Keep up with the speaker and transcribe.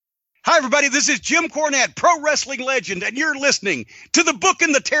Hi, everybody. This is Jim Cornette, pro wrestling legend, and you're listening to the Book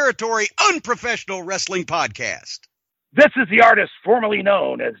in the Territory Unprofessional Wrestling Podcast. This is the artist formerly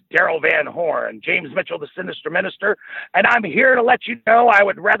known as Daryl Van Horn, James Mitchell, the Sinister Minister, and I'm here to let you know I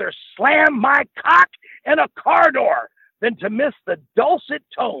would rather slam my cock in a car door than to miss the dulcet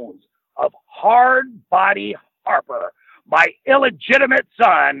tones of Hard Body Harper, my illegitimate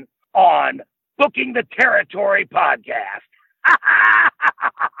son, on Booking the Territory podcast.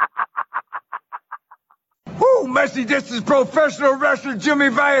 Woo, Messi, this is professional wrestler Jimmy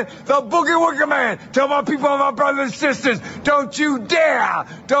Valiant, the Boogie Woogie Man. Tell my people and my brothers and sisters, don't you dare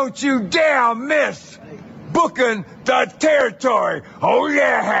miss Booking the Territory. Oh,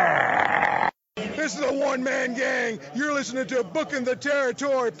 yeah. This is a one-man gang. You're listening to Booking the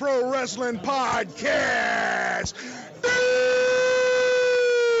Territory Pro Wrestling Podcast.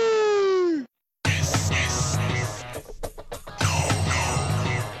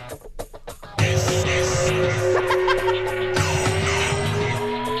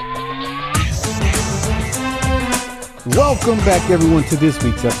 Welcome back, everyone, to this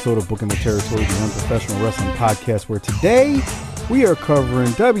week's episode of Booking the Territory, the Unprofessional Wrestling Podcast, where today we are covering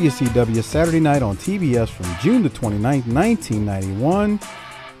WCW Saturday Night on TBS from June the 29th, 1991.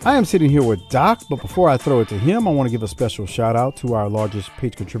 I am sitting here with Doc, but before I throw it to him, I want to give a special shout out to our largest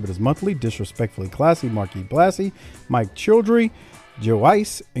page contributors monthly, Disrespectfully Classy, Marquis Blassie, Mike Childry, Joe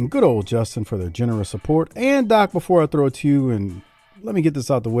Ice, and good old Justin for their generous support. And Doc, before I throw it to you, and let me get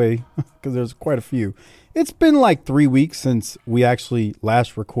this out the way because there's quite a few. It's been like 3 weeks since we actually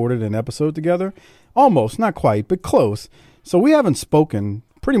last recorded an episode together. Almost, not quite, but close. So we haven't spoken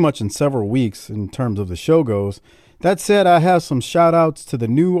pretty much in several weeks in terms of the show goes. That said, I have some shout outs to the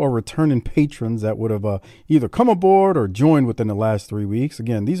new or returning patrons that would have either come aboard or joined within the last 3 weeks.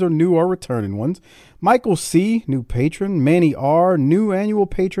 Again, these are new or returning ones. Michael C., new patron. Manny R., new annual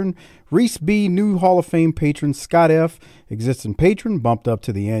patron. Reese B., new Hall of Fame patron. Scott F., existing patron, bumped up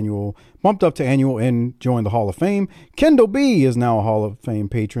to annual and joined the Hall of Fame. Kendall B. is now a Hall of Fame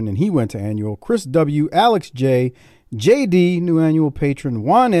patron, and he went to annual. Chris W., Alex J., JD, new annual patron.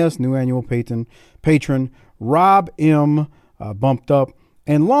 Juan S., new annual patron. Rob M. Bumped up,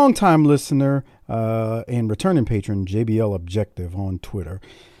 and longtime listener and returning patron JBL Objective on Twitter.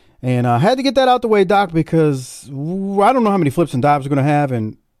 And I had to get that out the way, Doc, because I don't know how many flips and dives we're going to have.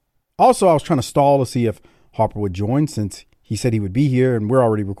 And also, I was trying to stall to see if Harper would join since he said he would be here, and we're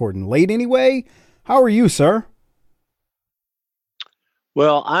already recording late anyway. How are you, sir?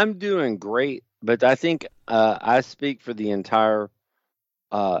 Well, I'm doing great, but I think I speak for the entire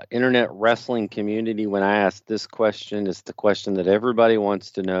internet wrestling community when I ask this question. It's the question that everybody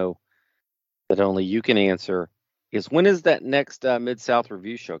wants to know, that only you can answer, is when is that next Mid-South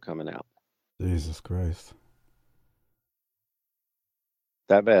review show coming out? Jesus Christ.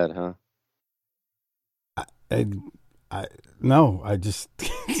 That bad, huh? I just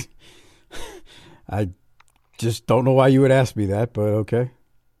I just don't know why you would ask me that, but okay.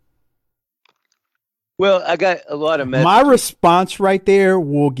 Well, I got a lot of messages. My response right there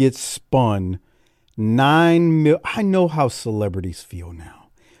will get spun. I know how celebrities feel now.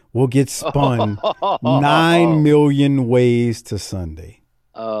 We'll get spun 9 million ways to Sunday.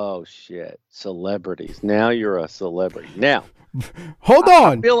 Oh, shit. Celebrities. Now you're a celebrity. Now. Hold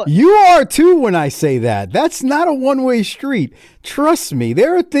on. You are too when I say that. That's not a one-way street. Trust me.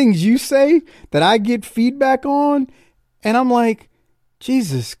 There are things you say that I get feedback on, and I'm like,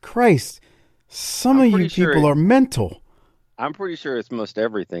 Jesus Christ. Some of you people are mental. I'm pretty sure it's most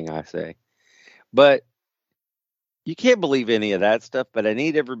everything I say. But you can't believe any of that stuff, but I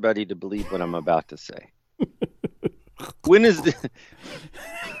need everybody to believe what I'm about to say. When is the...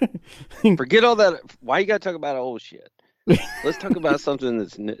 Forget all that. Why you got to talk about old shit? Let's talk about something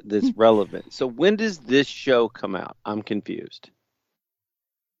that's relevant. So when does this show come out? I'm confused.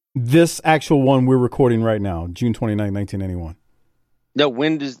 This actual one we're recording right now, June 29, 1991. No,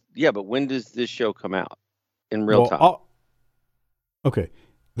 when does this show come out in real time? Okay.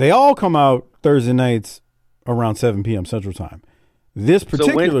 They all come out Thursday nights around 7 p.m. Central Time. This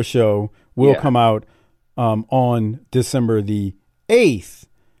particular show will come out on December the 8th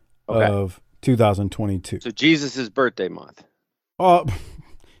of 2022. So Jesus' birthday month.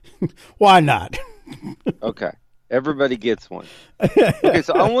 Why not? Okay. Everybody gets one. Okay,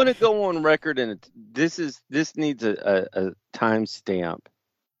 so I want to go on record, and this needs a timestamp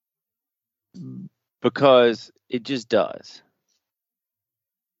because it just does.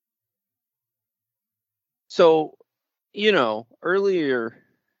 So, earlier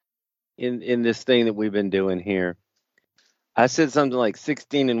in this thing that we've been doing here, I said something like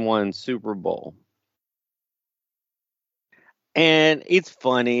 16-1 Super Bowl. And it's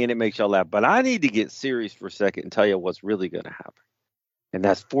funny and it makes y'all laugh. But I need to get serious for a second and tell you what's really going to happen. And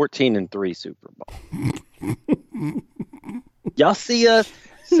that's 14-3 Super Bowl. Y'all see us?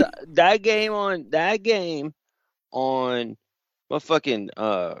 That game on fucking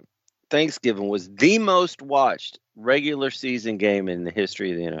Thanksgiving was the most watched regular season game in the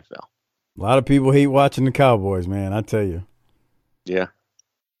history of the NFL. A lot of people hate watching the Cowboys, man. I tell you. Yeah.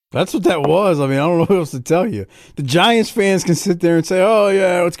 That's what that was. I mean, I don't know what else to tell you. The Giants fans can sit there and say, oh,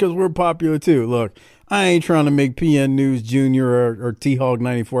 yeah, it's because we're popular too. Look, I ain't trying to make PN News Jr. or T-Hog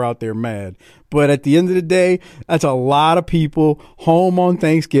 94 out there mad. But at the end of the day, that's a lot of people home on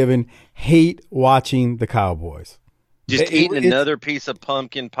Thanksgiving hate watching the Cowboys. Just eating another piece of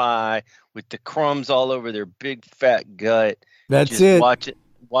pumpkin pie with the crumbs all over their big fat gut. That's just it.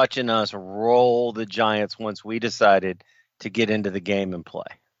 Watching us roll the Giants once we decided to get into the game and play.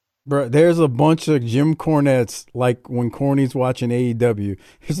 Bro, there's a bunch of Jim Cornettes, like when Corny's watching AEW.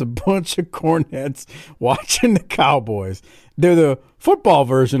 There's a bunch of Cornettes watching the Cowboys. They're the football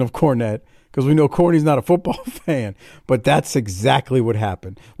version of Cornette because we know Corny's not a football fan. But that's exactly what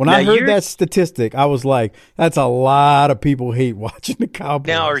happened. When I heard that statistic, I was like, that's a lot of people hate watching the Cowboys.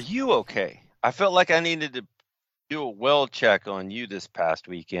 Now, are you okay? I felt like I needed to do a well check on you this past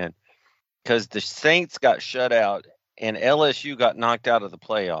weekend because the Saints got shut out and LSU got knocked out of the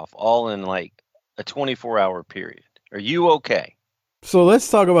playoff all in like a 24-hour period. Are you okay? So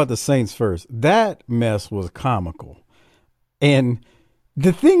let's talk about the Saints first. That mess was comical. And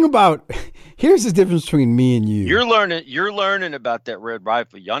the thing about here's the difference between me and you. You're learning about that red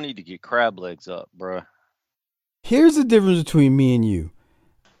rifle. Y'all need to get crab legs up, bro. Here's the difference between me and you.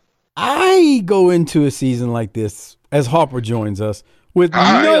 I go into a season like this as Harper joins us with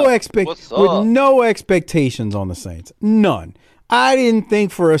no expectations on the Saints. None. I didn't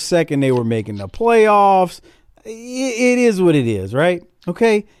think for a second they were making the playoffs. It is what it is, right?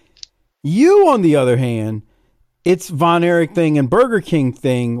 Okay. You, on the other hand, it's Von Erich thing and Burger King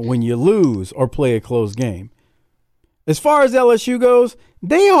thing when you lose or play a close game. As far as LSU goes,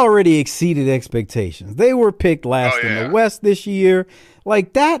 they already exceeded expectations. They were picked last in the West this year.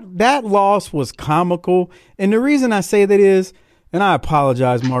 Like that loss was comical. And the reason I say that is, and I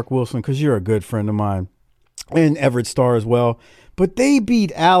apologize, Mark Wilson, because you're a good friend of mine, and Everett Starr as well. But they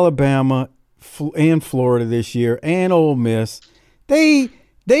beat Alabama and Florida this year, and Ole Miss. They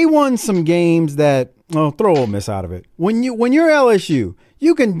won some games that throw Ole Miss out of it. When you're LSU,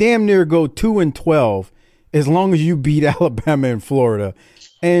 you can damn near go 2-12 as long as you beat Alabama and Florida,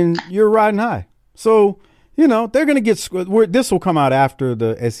 and you're riding high. So they're going to get. This will come out after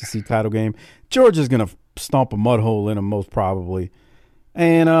the SEC title game. Georgia's going to stomp a mud hole in them most probably.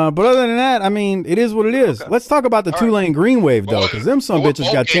 And but other than that, I mean, it is what it is. Okay. Let's talk about the Tulane Green Wave though, because them some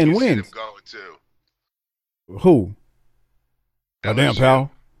bitches got 10 wins. Who? Oh, damn,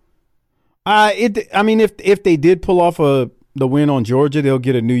 pal. I mean, if they did pull off the win on Georgia, they'll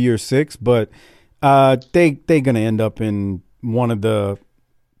get a New Year's 6, but they gonna end up in one of the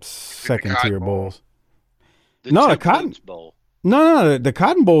second tier bowls. The Cotton Bowl. No, the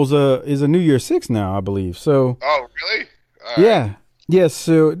Cotton Bowl is a New Year's 6 now, I believe. So. Oh, really? Yeah. Yes,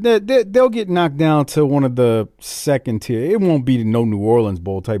 so they'll get knocked down to one of the second tier. It won't be no New Orleans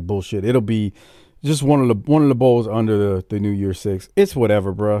Bowl type bullshit. It'll be just one of the bowls under the New Year's 6. It's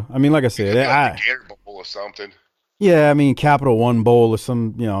whatever, bro. I mean, like I said, like the Gator Bowl or something. Yeah, I mean, Capital One Bowl or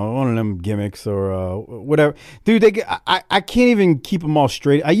some, one of them gimmicks or whatever. Dude, I can't even keep them all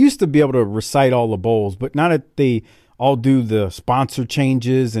straight. I used to be able to recite all the bowls, but now that they all do the sponsor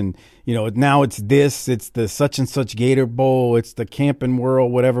changes and, now it's the such and such Gator Bowl, it's the Camping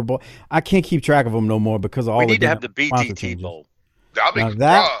World, whatever bowl. I can't keep track of them no more because of all the We need to have the BTT Bowl.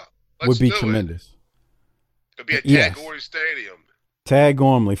 That would be tremendous. It'll be at Tad Gormley Stadium. Tad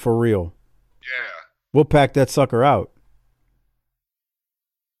Gormley, for real. Yeah. We'll pack that sucker out.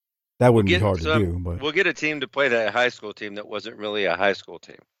 That wouldn't be hard to do. But we'll get a team to play that high school team that wasn't really a high school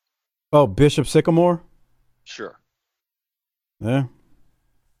team. Oh, Bishop Sycamore? Sure. Yeah.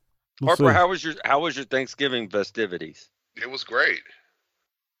 Harper, how was your Thanksgiving festivities? It was great.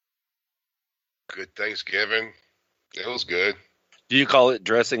 Good Thanksgiving. It was good. Do you call it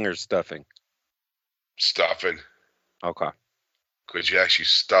dressing or stuffing? Stuffing. Okay. Because you actually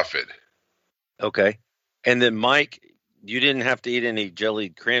stuff it. Okay. And then, Mike, you didn't have to eat any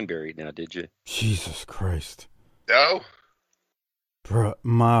jellied cranberry now, did you? Jesus Christ. No? Bruh,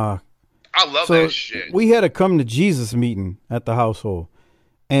 I love that shit. We had a come to Jesus meeting at the household.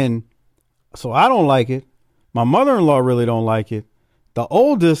 And so I don't like it. My mother-in-law really don't like it. The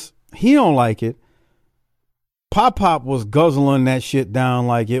oldest, he don't like it. Pop was guzzling that shit down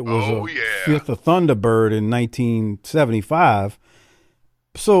like it was fifth of Thunderbird in 1975.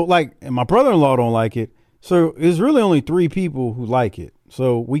 So, like, and my brother-in-law don't like it. So, there's really only 3 people who like it.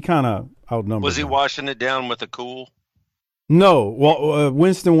 So, we kind of outnumbered. Was he washing it down with a Cool? No. Well,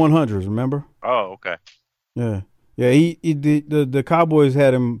 Winston 100s, remember? Oh, okay. Yeah. Yeah, he the Cowboys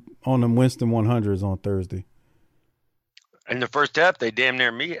had him on them Winston 100s on Thursday. In the first half, they damn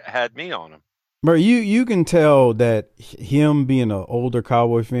near had me on him. But you can tell that him being an older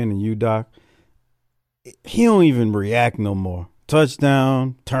Cowboy fan than you, Doc, he don't even react no more.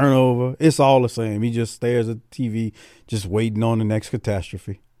 Touchdown, turnover, it's all the same. He just stares at the TV, just waiting on the next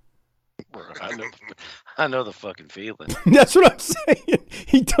catastrophe. I know the fucking feeling. That's what I'm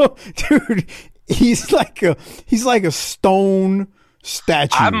saying. Dude, he's like a stone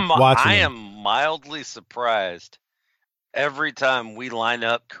statue. I am mildly surprised every time we line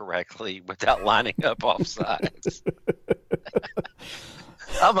up correctly without lining up off sides.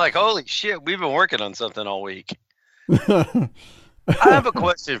 I'm like, holy shit, we've been working on something all week. I have a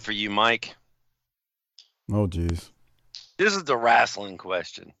question for you, Mike. Oh, geez. This is the wrestling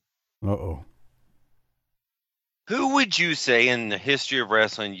question. Uh-oh. Who would you say in the history of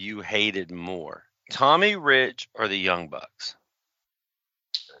wrestling you hated more, Tommy Rich or the Young Bucks?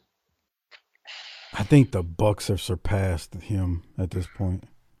 I think the Bucks have surpassed him at this point.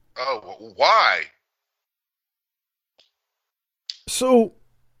 Oh, why? So,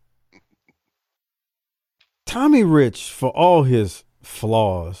 Tommy Rich, for all his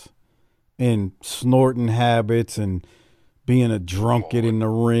flaws and snorting habits and being a drunkard in the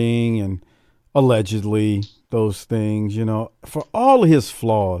ring and allegedly those things, you know, for all his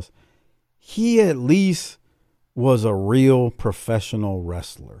flaws, he at least was a real professional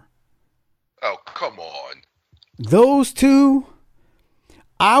wrestler. Oh, come on. Those two,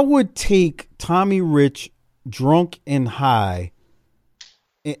 I would take Tommy Rich drunk and high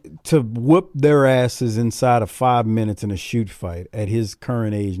to whoop their asses inside of 5 minutes in a shoot fight at his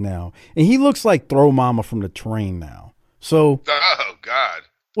current age now. And he looks like Throw Mama from the Train now. So, oh, God.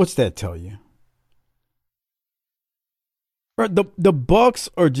 What's that tell you? The Bucks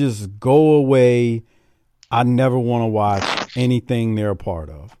are just go away. I never want to watch anything they're a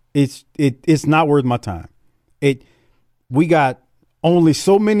part of. It's not worth my time. We got only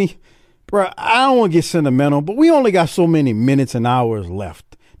so many, bro. I don't want to get sentimental, but we only got so many minutes and hours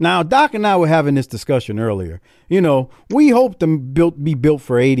left. Now, Doc and I were having this discussion earlier. You know, we hope to be built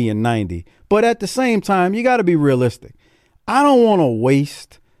for 80 and 90, but at the same time, you got to be realistic. I don't want to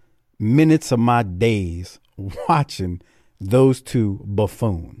waste minutes of my days watching those two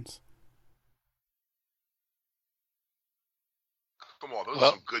buffoons. Come on, those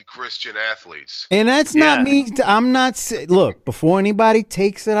are some good Christian athletes. And that's not me. I'm not look, before anybody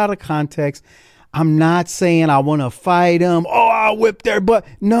takes it out of context, I'm not saying I want to fight them. Oh, I'll whip their butt.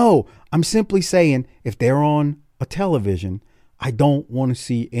 No, I'm simply saying if they're on a television, I don't want to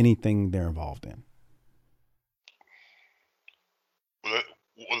see anything they're involved in.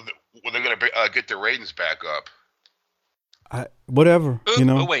 Well, they're going to get their ratings back up. Whatever, you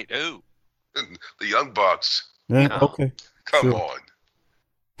know. Oh, wait, who? The Young Bucks. Yeah, no. Okay. Come on.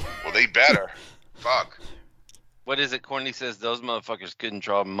 Well, they better. Fuck. What is it? Courtney says those motherfuckers couldn't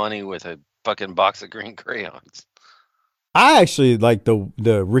draw money with a fucking box of green crayons. I actually like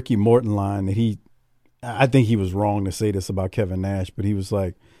the Ricky Morton line that I think he was wrong to say this about Kevin Nash, but he was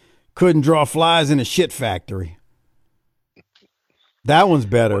like, couldn't draw flies in a shit factory. That one's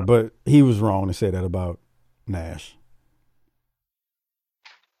better, but he was wrong to say that about Nash.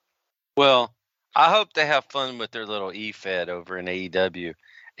 Well, I hope they have fun with their little E-Fed over in AEW,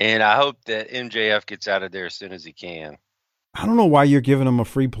 and I hope that MJF gets out of there as soon as he can. I don't know why you're giving him a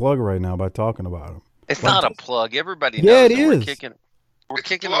free plug right now by talking about him. It's not a plug. Everybody knows. Yeah, it is. We're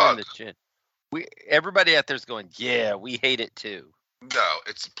kicking on the chin. Everybody out there's going, yeah, we hate it too. No,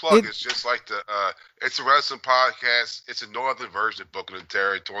 it's a plug. It's just like it's a wrestling podcast. It's a northern version of Booking the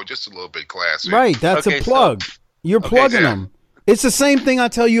Territory, just a little bit classier. Right, that's a plug. You're plugging them. It's the same thing I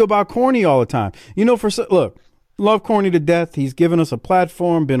tell you about Corny all the time. You know, look, love Corny to death. He's given us a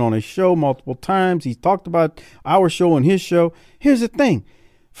platform, been on his show multiple times. He's talked about our show and his show. Here's the thing.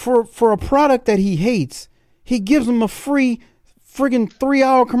 For a product that he hates, he gives them a free friggin'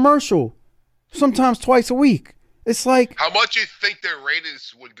 3-hour commercial, sometimes twice a week. It's like, how much you think their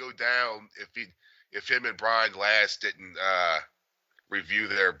ratings would go down if him and Brian Glass didn't review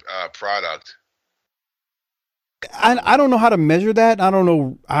their product? I don't know how to measure that.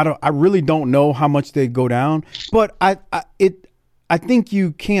 I really don't know how much they'd go down. But I think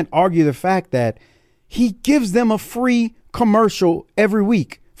you can't argue the fact that he gives them a free commercial every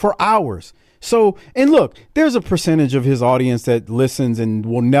week for hours. So, and look, there's a percentage of his audience that listens and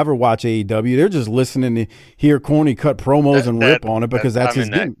will never watch AEW. They're just listening to hear Corny cut promos and rip on it because that's his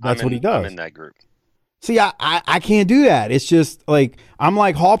game. That's what he does. I'm in that group. See, I can't do that. It's just like I'm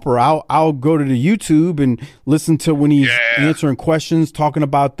like Harper. I'll go to the YouTube and listen to when he's answering questions, talking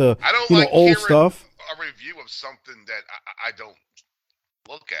about the old stuff. A review of something that I don't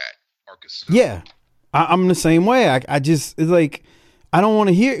look at or consume. Yeah, I'm the same way. I just it's like I don't want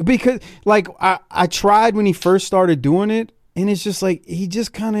to hear because like I tried when he first started doing it, and it's just like he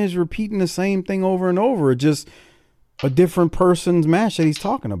just kind of is repeating the same thing over and over. Just a different person's match that he's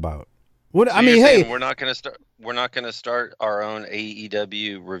talking about. What so I mean, hey, we're not going to start our own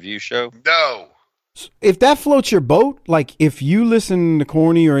AEW review show. No. If that floats your boat, like if you listen to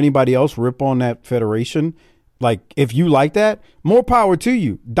Corny or anybody else rip on that federation, like if you like that, more power to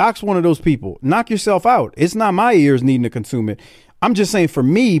you. Doc's one of those people. Knock yourself out. It's not my ears needing to consume it. I'm just saying for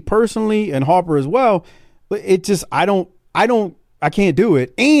me personally and Harper as well, it just I can't do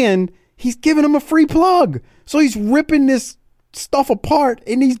it. And he's giving him a free plug. So he's ripping this stuff apart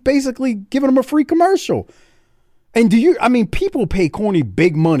and he's basically giving him a free commercial. And people pay Corny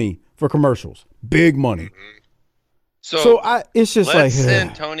big money for commercials. Big money. So it's just let's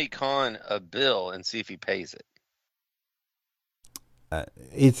send Tony Khan a bill and see if he pays it. I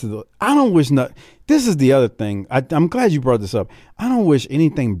don't wish not. This is the other thing. I'm glad you brought this up. I don't wish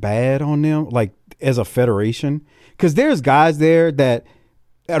anything bad on them, like as a federation, because there's guys there that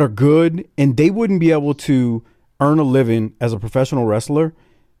are good and they wouldn't be able to earn a living as a professional wrestler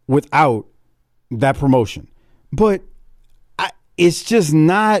without that promotion. But it's just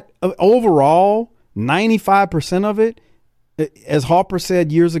not overall 95% of it, as Harper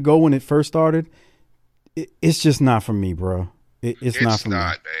said years ago when it first started, it's just not for me, bro. It's not for me.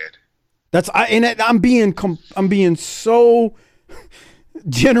 It's not, man. I'm being so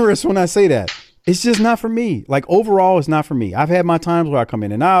generous when I say that. It's just not for me. Like overall, it's not for me. I've had my times where I come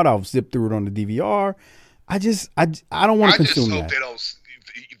in and out. I'll zip through it on the DVR. I don't want to consume that. I just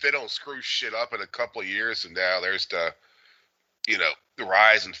hope they don't screw shit up in a couple of years from now. There's the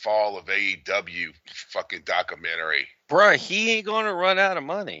rise and fall of AEW fucking documentary. Bruh, he ain't going to run out of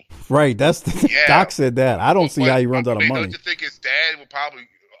money. Right, Doc said that. I don't see how he runs out of money. Don't you think his dad will probably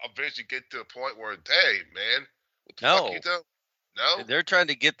eventually get to a point where, hey, man, what the fuck you do? No? They're trying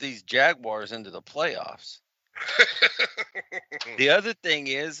to get these Jaguars into the playoffs. The other thing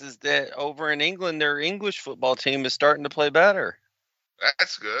is that over in England, their English football team is starting to play better.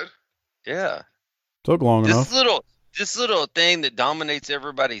 That's good. Yeah. Took long enough. This little thing that dominates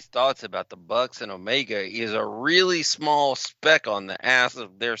everybody's thoughts about the Bucks and Omega is a really small speck on the ass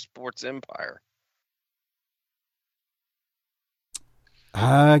of their sports empire.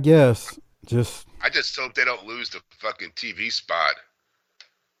 I guess. I just hope they don't lose the fucking TV spot.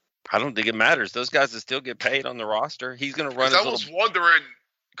 I don't think it matters. Those guys will still get paid on the roster. He's going to run. I was wondering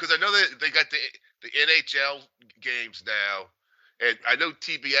because I know that they got the NHL games now, and I know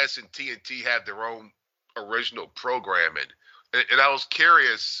TBS and TNT have their own original programming, and I was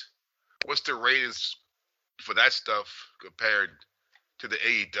curious, what's the ratings for that stuff compared to the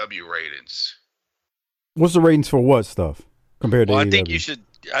AEW ratings? What's the ratings for what stuff compared to AEW?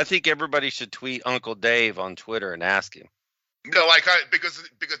 I think everybody should tweet Uncle Dave on Twitter and ask him. No, because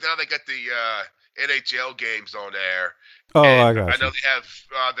now they got the NHL games on there. Oh, I got you. I know they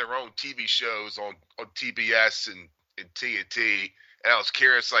have their own TV shows on TBS and TNT, and I was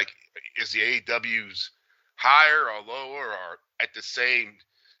curious, like, is the AEW's higher or lower or at the same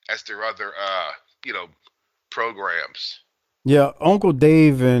as their other programs? Yeah, Uncle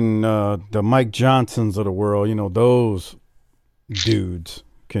Dave and the Mike Johnsons of the world, those dudes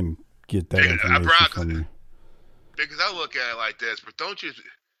can get that information from you. Because I look at it like this, but don't you,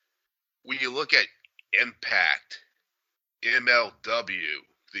 when you look at Impact, MLW,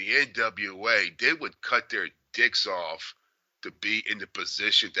 the NWA, they would cut their dicks off to be in the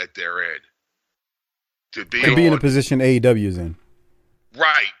position that they're in. To be in a position AEW is in.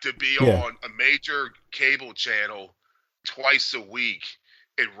 Right, to be on a major cable channel twice a week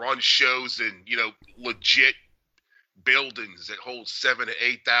and run shows in, legit buildings that hold 7,000 to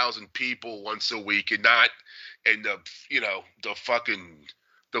 8,000 people once a week, and not in the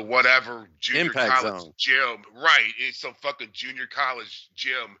whatever junior Impact college zone. gym. Right, it's some fucking junior college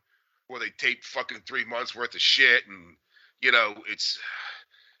gym where they tape fucking 3 months worth of shit, and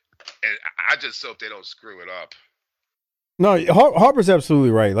and I just hope they don't screw it up. No, Harper's absolutely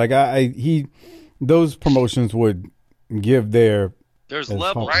right. Like those promotions would give there's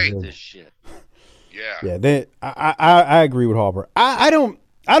levels to this shit. Yeah. Yeah, I agree with Harper. I don't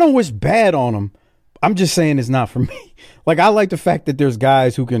wish bad on them. I'm just saying it's not for me. Like, I like the fact that there's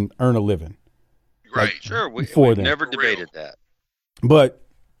guys who can earn a living. Right. Sure, we've then. never For debated real. that. But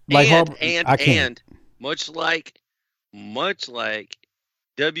like Harper, and I can't. much like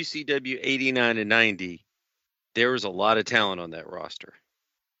WCW 89 and 90, there was a lot of talent on that roster.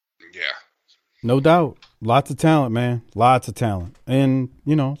 Yeah. No doubt. Lots of talent, man. Lots of talent. And,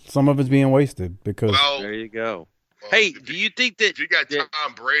 some of it's being wasted because Well, There you go. well, Hey, if do you think that if you got that-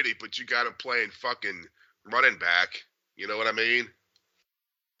 Tom Brady, but you got him playing fucking running back, you know what I mean?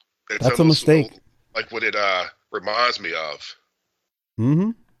 It's That's a almost mistake. Like what it reminds me of.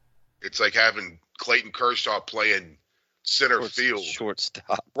 Mhm. It's like having Clayton Kershaw playing center field.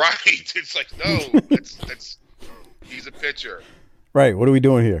 shortstop? Right. It's like, no, that's he's a pitcher. Right. What are we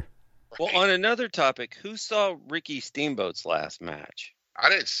doing here? Well, on another topic, who saw Ricky Steamboat's last match? I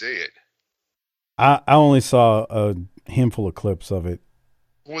didn't see it. I only saw a handful of clips of it.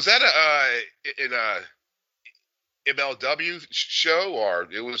 Was that in a MLW show, or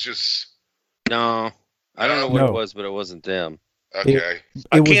it was just No, I don't know what No. it was, but it wasn't them. okay?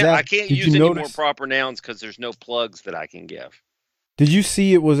 I was can't. at- I can't did use you any more notice- proper nouns because there's no plugs that I can give. Did you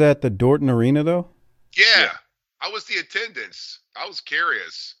see it was at the Dorton Arena though? Yeah, I was the attendance. I was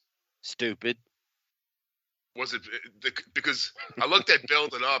curious. Stupid. Was it because I looked at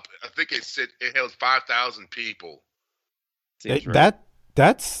building up? I think it said it held 5,000 people. Seems right.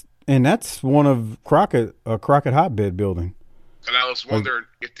 That's one of Crockett hotbed building. And I was wondering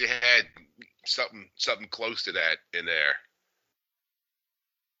if they had something close to that in there.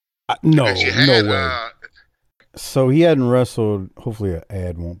 No, Because you had, no way. So he hadn't wrestled. Hopefully, an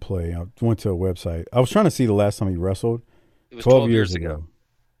ad won't play. I went to a website. I was trying to see the last time he wrestled. It was 12 years ago.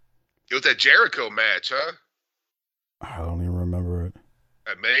 It was that Jericho match, huh? I don't even remember it.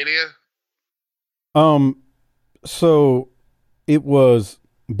 At Mania. So it was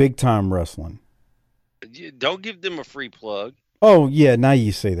big time wrestling. Don't give them a free plug. Oh yeah, now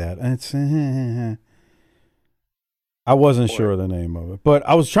you say that. It's I wasn't sure of the name of it, but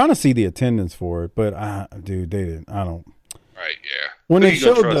I was trying to see the attendance for it. But dude, they didn't. I don't. Right. Yeah. When Who they you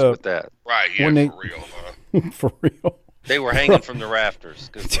gonna showed trust the with that? Right. Yeah. When they- For real, huh? for real, They were hanging from the rafters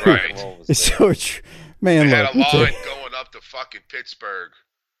because Dude, Right. was it's there. so true. Man, They had look, a let me tell line you- going up to fucking Pittsburgh.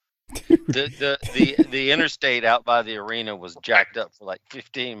 The interstate out by the arena was jacked up for like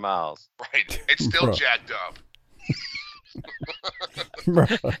 15 miles. Right. It's still Bro. jacked up. Bro.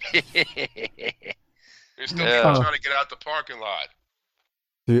 They're still Yeah. trying to get out the parking lot.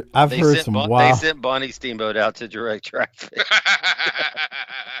 Dude, I've They heard sent, some They wild. sent Bonnie Steamboat out to direct traffic.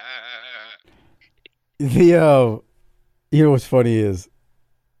 The you know what's funny is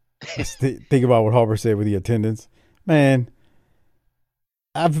think about what Harper said with the attendance. Man,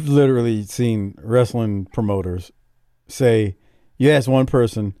 I've literally seen wrestling promoters say, you ask one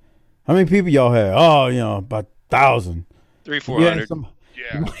person, how many people y'all have? Oh, about 1,000. 300-400.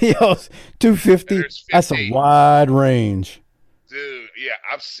 Yeah. Somebody else, 250. There's That's a 50. wide range. Dude, yeah,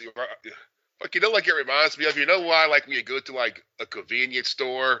 I've seen. Like, like it reminds me of, why, like, when you go to, like, a convenience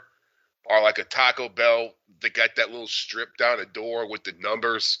store or, like, a Taco Bell, they got that little strip down the door with the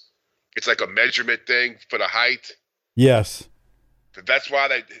numbers. It's like a measurement thing for the height. Yes. That's why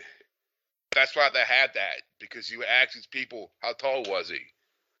they had that, because you ask these people, how tall was he?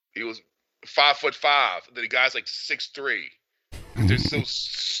 He was 5'5". And then the guy's like 6'3". They're so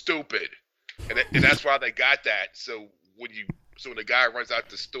stupid, and that's why they got that. So when the guy runs out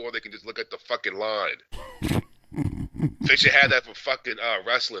the store, they can just look at the fucking line. They should have that for fucking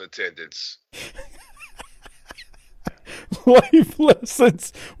wrestling attendance. Life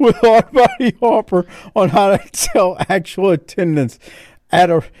lessons with Hardbody Harper on how to tell actual attendance at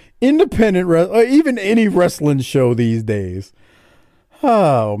a independent or even any wrestling show these days.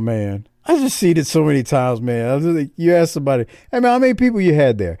 Oh man, I just seen it so many times, man. I was just like, you ask somebody, hey man, how many people you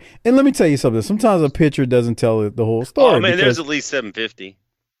had there? And let me tell you something. Sometimes a picture doesn't tell the whole story. Oh man, because- there's at least 750.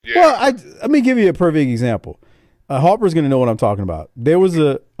 Yeah. well, let me give you a perfect example. Harper's going to know what I'm talking about. There was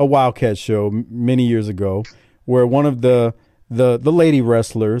a Wildcat show many years ago where one of the lady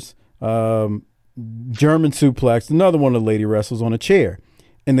wrestlers, German suplex, another one of the lady wrestlers on a chair.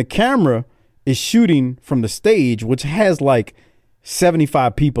 And the camera is shooting from the stage, which has like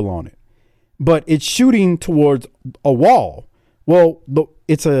 75 people on it. But it's shooting towards a wall. Well,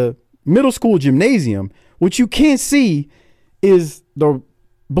 it's a middle school gymnasium. What you can't see is the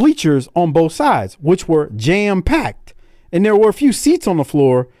bleachers on both sides, which were jam-packed. And there were a few seats on the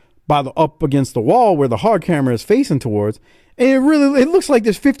floor up against the wall where the hard camera is facing towards. And it looks like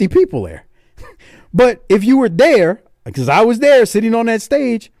there's 50 people there. But if you were there, because I was there sitting on that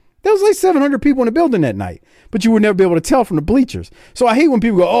stage, there was like 700 people in the building that night. But you would never be able to tell from the bleachers. So I hate when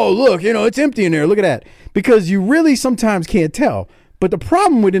people go, oh, look, it's empty in there. Look at that. Because you really sometimes can't tell. But the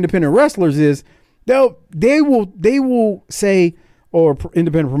problem with independent wrestlers is They will say, or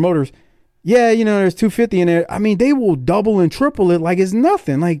independent promoters, yeah, there's 250 in there. I mean, they will double and triple it like it's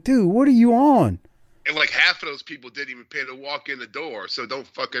nothing. Like, dude, what are you on? And like half of those people didn't even pay to walk in the door, so it don't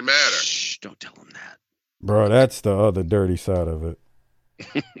fucking matter. Shh, don't tell them that. Bro, that's the other dirty side of it.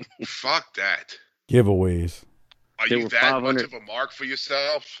 Fuck that. Giveaways. Are There you were that 500 much of a mark for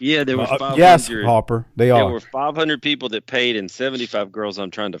yourself? Yeah, there were 500. Yes, Hopper, they There are. were 500 people that paid and 75 girls I'm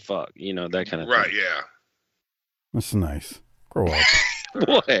trying to fuck. That kind of Right, thing. yeah. That's nice. Grow up.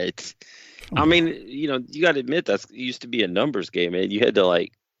 What? I mean, you got to admit that used to be a numbers game, man. You had to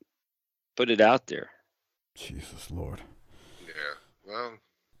like put it out there. Jesus Lord. Yeah.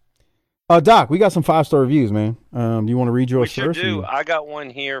 Well, Doc, we got some 5-star reviews, man. Do you want to read yours We sure first? do. I got one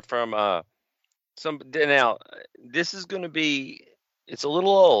here from some. Now, this is going to be. It's a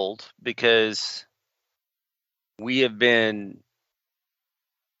little old because we have been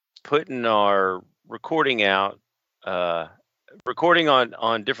putting our recording out, recording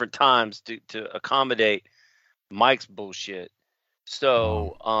on different times to accommodate Mike's bullshit.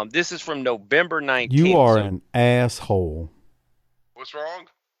 So this is from November 19th. You are an asshole. what's wrong?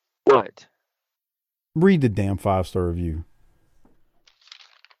 What? Read the damn 5-star review.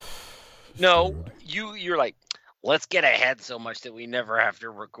 No, you're like, let's get ahead so much that we never have to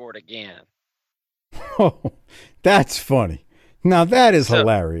record again. Oh, that's funny. Now that is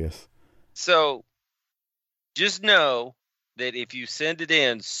hilarious. So just know that if you send it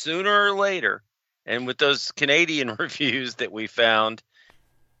in sooner or later, and with those Canadian reviews that we found,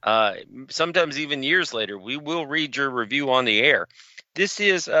 sometimes even years later, we will read your review on the air. This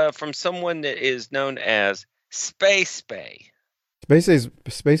is from someone that is known as Space Bay.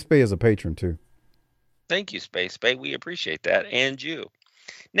 Space Bay is a patron too. Thank you, Space Bay. We appreciate that, and you.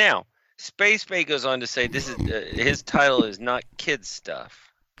 Now, Space Bay goes on to say this is his title is not kid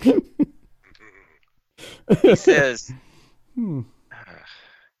stuff. He says,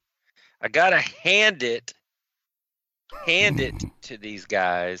 I gotta hand it to these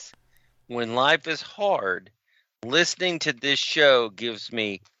guys. When life is hard, listening to this show gives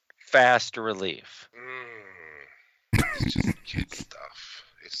me fast relief. It's just kid stuff.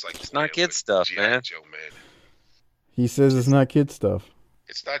 It's not kid stuff, man. Joe, man. He says it's not kid stuff.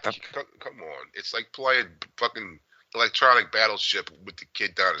 It's not. Come on. It's like playing fucking electronic battleship with the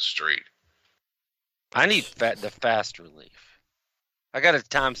kid down the street. I need the fast relief. I got a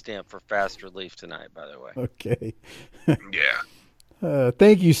timestamp for fast relief tonight, by the way. Okay. Yeah.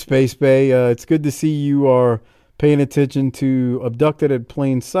 Thank you, Space Bay. It's good to see you are paying attention to Abducted at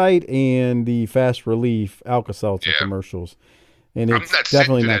Plain Sight and the Fast Relief Alka-Seltzer commercials. And it's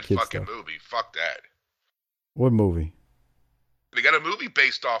definitely not kid fucking stuff. movie. Fuck that. What movie? They got a movie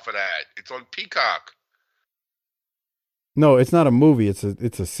based off of that. It's on Peacock. No, it's not a movie. It's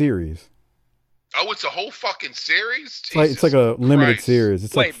a series. Oh, it's a whole fucking series? It's like a limited Christ. series.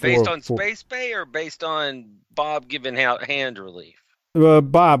 It's Wait, like based on Space Bay or based on Bob giving out hand relief?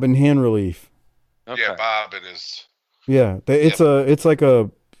 Bob and hand relief. Okay. Yeah, Bob and his. Yeah, it's like a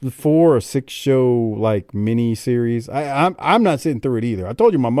 4 or 6 show like mini series. I'm not sitting through it either. I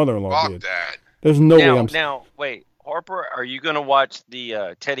told you my mother-in-law Fuck did. that. There's no way I'm. Now, wait, Harper, are you going to watch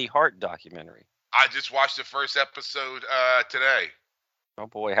the Teddy Hart documentary? I just watched the first episode today. Oh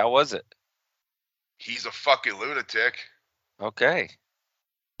boy, how was it? He's a fucking lunatic. Okay.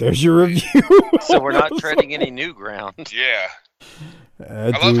 There's your review. So we're not treading any new ground. Yeah. I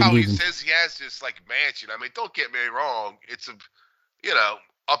love how he says he has this like mansion. I mean, don't get me wrong. It's a,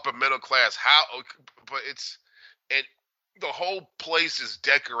 upper middle class house, but and the whole place is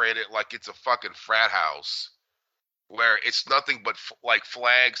decorated like it's a fucking frat house, where it's nothing but like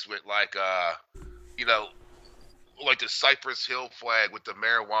flags with like like the Cypress Hill flag with the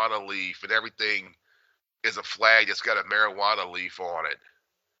marijuana leaf, and everything is a flag that's got a marijuana leaf on it.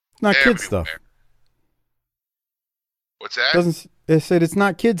 Not everywhere. kid stuff. What's that? It said it's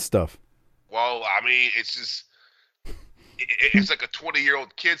not kid stuff. Well, I mean, it's just it's like a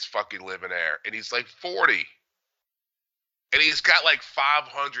 20-year-old kid's fucking living there, and he's like 40, and he's got like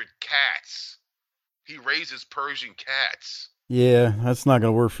 500 cats. He raises Persian cats. Yeah, that's not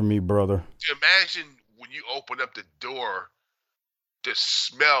gonna work for me, brother. Imagine when you open up the door, the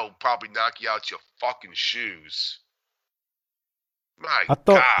smell probably knock you out your fucking shoes. My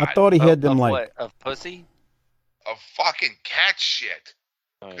God. I thought he had them like what, of pussy? Of fucking cat shit.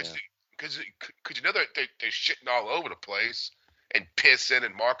 Oh, yeah. Because they're shitting all over the place and pissing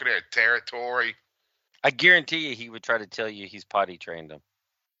and marking their territory. I guarantee you he would try to tell you he's potty trained them.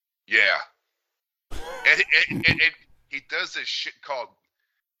 Yeah. And he does this shit called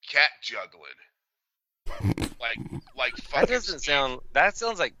cat juggling. like fucking. That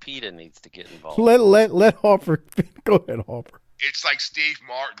sounds like PETA needs to get involved. Let Harper go ahead, Harper. It's like Steve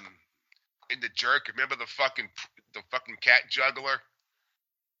Martin in The Jerk. Remember the fucking cat juggler?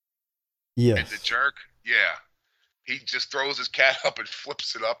 Yes. In The Jerk? Yeah. He just throws his cat up and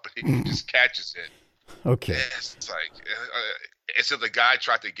flips it up, and he just catches it. Okay. Yeah, it's like, and so the guy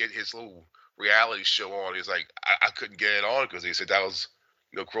tried to get his little reality show on. He's like, I couldn't get it on because he said that was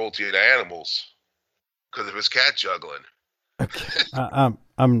cruelty to animals because of his cat juggling. Okay.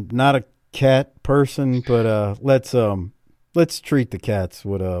 I'm not a cat person, but let's treat the cats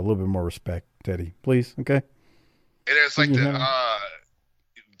with a little bit more respect, Teddy, please. Okay. And it's like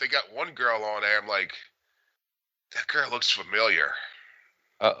they got one girl on there. I'm like, that girl looks familiar.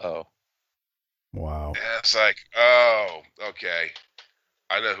 Uh-oh. Wow. And it's like, oh, okay.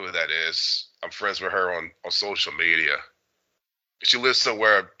 I know who that is. I'm friends with her on social media. She lives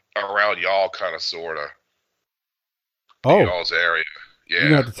somewhere around y'all, kind of, sort of. Oh. Y'all's area. Yeah. You're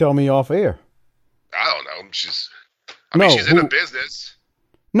going to have to tell me off air. I don't know. She's in a business.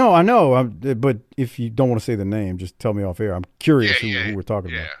 No, I know. But if you don't want to say the name, just tell me off air. I'm curious who we're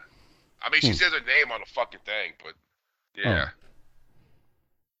talking about. I mean, she says her name on the fucking thing, but yeah.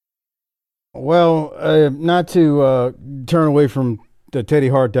 Oh. Well, not to turn away from the Teddy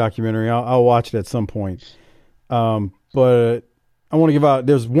Hart documentary. I'll watch it at some point. But I want to give out,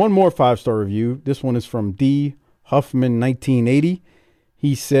 there's one more 5-star review. This one is from D. Huffman 1980.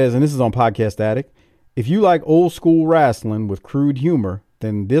 He says, and this is on Podcast Addict, if you like old school wrestling with crude humor,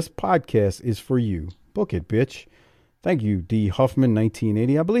 then this podcast is for you. Book it, bitch. Thank you, D. Huffman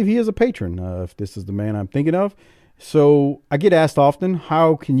 1980. I believe he is a patron, if this is the man I'm thinking of. So I get asked often,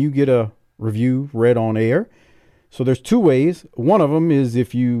 how can you get a review read on air? So there's two ways. One of them is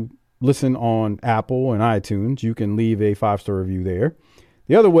if you listen on Apple and iTunes, you can leave a 5-star review there.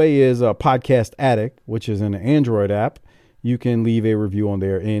 The other way is Podcast Addict, which is an Android app. You can leave a review on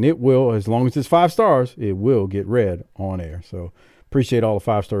there, and it will, as long as it's 5 stars, it will get read on air. So appreciate all the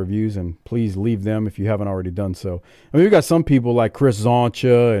 5-star reviews, and please leave them if you haven't already done so. I mean, we've got some people like Chris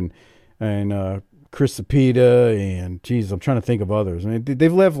Zoncha and Chris Cepeda, and geez, I'm trying to think of others. I mean,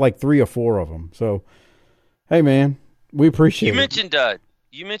 they've left like 3 or 4 of them. So, hey, man, we appreciate it.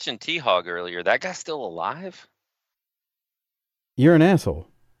 You mentioned T-Hog earlier. That guy's still alive? You're an asshole.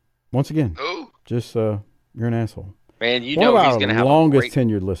 Once again. Who? Just, you're an asshole. Man, you One know of he's our going to have longest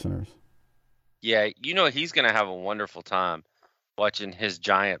tenured listeners. Yeah, you know he's going to have a wonderful time watching his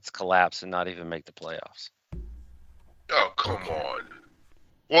Giants collapse and not even make the playoffs. Oh, come on.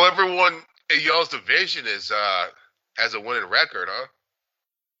 Well, everyone in y'all's division has a winning record, huh?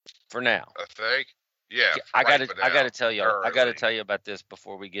 For now. I think. Yeah. I got to tell you. I got to tell you about this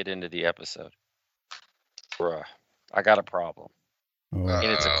before we get into the episode. Bruh, I got a problem. Oh.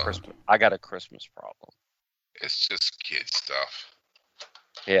 And it's I got a Christmas problem. It's just kid stuff.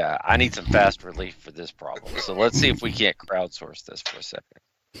 Yeah, I need some fast relief for this problem. So let's see if we can't crowdsource this for a second.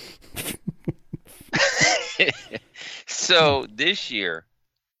 So this year,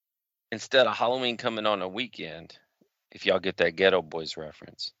 instead of Halloween coming on a weekend, if y'all get that Ghetto Boys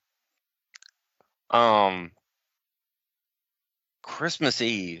reference, Christmas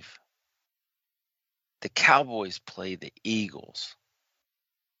Eve, the Cowboys play the Eagles.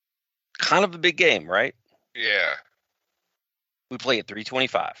 Kind of a big game, right? Yeah. We play at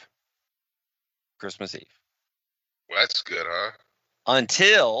 3:25. Christmas Eve. Well, that's good, huh?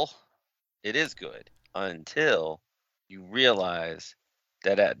 It is good. Until you realize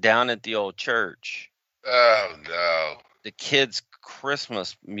that down at the old church. Oh, no. The kids'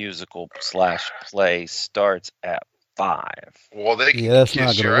 Christmas musical / play starts at 5. Well, they can that's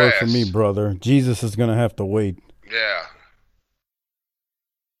not going to work for me, brother. Jesus is going to have to wait. Yeah.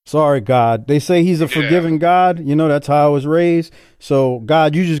 Sorry, God. They say he's a forgiving God. You know, that's how I was raised. So,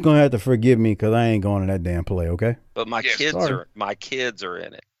 God, you just going to have to forgive me because I ain't going to that damn play, okay? But my kids are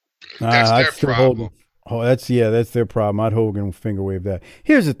in it. That's their problem. That's their problem. I'd Hogan finger wave that.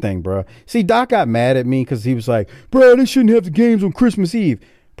 Here's the thing, bro. See, Doc got mad at me because he was like, bro, they shouldn't have the games on Christmas Eve.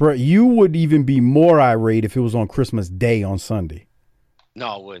 Bro, you would even be more irate if it was on Christmas Day on Sunday. No,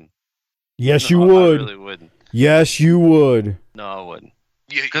 I wouldn't. Yes, you would. I really wouldn't. Yes, you would. No, I wouldn't.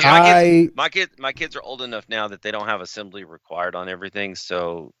 Because my kids are old enough now that they don't have assembly required on everything.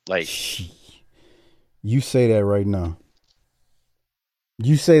 So, like, you say that right now.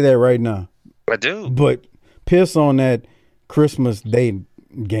 You say that right now. I do. But piss on that Christmas Day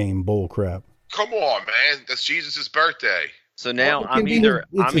game bull crap. Come on, man. That's Jesus' birthday. So now I'm either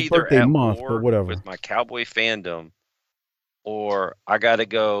at month, war but whatever. with my Cowboy fandom, or I got to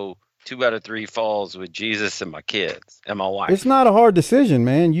go 2 out of 3 falls with Jesus and my kids and my wife. It's not a hard decision,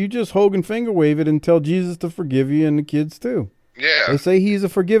 man. You just Hogan finger wave it and tell Jesus to forgive you and the kids too. Yeah. They say he's a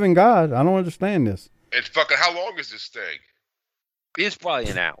forgiving God. I don't understand this. And fucking, how long is this thing? It's probably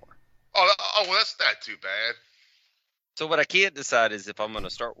an hour. Oh, well, that's not too bad. So what I can't decide is if I'm going to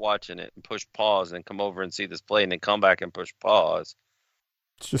start watching it and push pause and come over and see this play and then come back and push pause.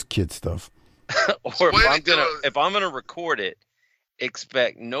 It's just kid stuff. Or So if I'm gonna record it,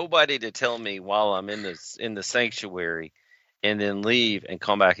 expect nobody to tell me while I'm in the sanctuary, and then leave and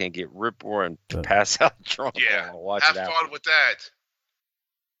come back and get rip roaring and pass out drunk. Yeah, Watch have it fun with that.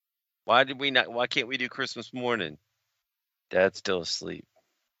 Why can't we do Christmas morning? Dad's still asleep.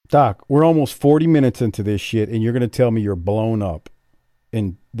 Doc, we're almost 40 minutes into this shit, and you're going to tell me you're blown up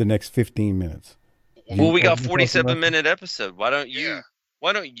in the next 15 minutes. Well, we got 47-minute episode. Why don't you? Yeah.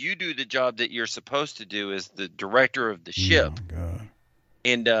 Why don't you do the job that you're supposed to do as the director of the ship,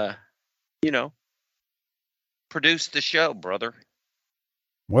 and produce the show, brother?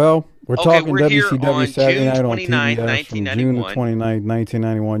 Well, we're talking we're here WCW on Saturday Night on June 29th, TBS from June the 1991. 29th,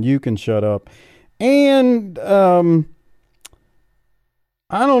 1991. You can shut up. And I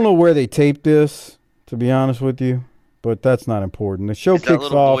don't know where they taped this, to be honest with you, but that's not important. The show Is that kicks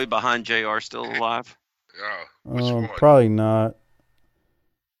little off. boy behind JR still alive? Oh, which one? Probably not.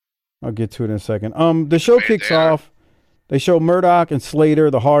 I'll get to it in a second. The show kicks there. off. They show Murdoch and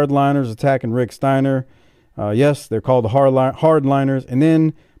Slater, the Hardliners, attacking Rick Steiner. Yes, they're called the Hardliners. And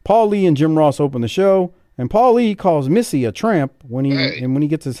then Paul Lee and Jim Ross open the show. And Paul Lee calls Missy a tramp when he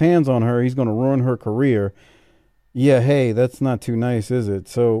gets his hands on her. He's going to ruin her career. Yeah, hey, that's not too nice, is it?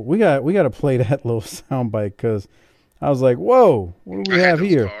 So we got to play that little soundbite because I was like, whoa, what do we have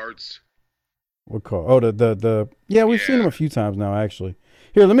here? Cards. What card? Oh, we've seen them a few times now, actually.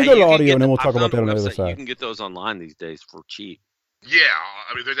 Here, let me go to audio, and then we'll talk about that on the other side. You can get those online these days for cheap. Yeah,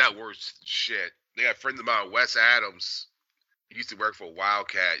 I mean, they're not worth shit. They got a friend of mine, Wes Adams. He used to work for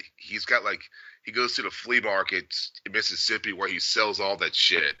Wildcat. He's got he goes to the flea market in Mississippi where he sells all that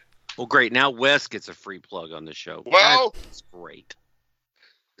shit. Well, great. Now Wes gets a free plug on the show. Well, that's great.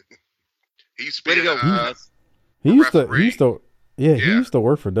 He's Way to go, Wes. He used to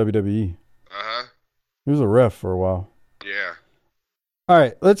work for WWE. Uh-huh. He was a ref for a while. Yeah. All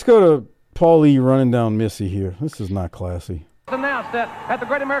right, let's go to Paul Lee running down Missy here. This is not classy. Announced that at the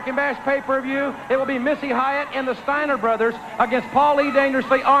Great American Bash pay-per-view, it will be Missy Hyatt and the Steiner brothers against Paul Lee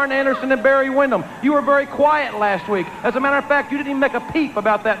Dangerously, Arn Anderson, and Barry Windham. You were very quiet last week. As a matter of fact, you didn't even make a peep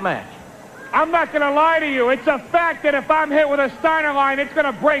about that match. I'm not going to lie to you. It's a fact that if I'm hit with a Steiner line, it's going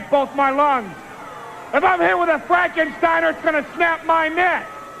to break both my lungs. If I'm hit with a Frankensteiner, it's going to snap my neck.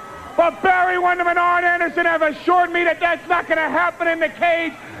 But Barry Windham and Arn Anderson have assured me that that's not going to happen in the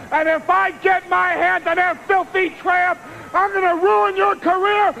cage. And if I get my hands on that filthy tramp, I'm going to ruin your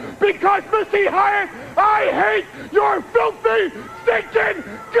career because, Missy Hyatt, I hate your filthy, stinking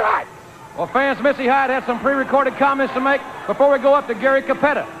guts! Well, fans, Missy Hyatt had some pre-recorded comments to make before we go up to Gary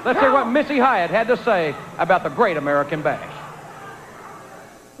Capetta. Let's hear what Missy Hyatt had to say about the Great American Bash.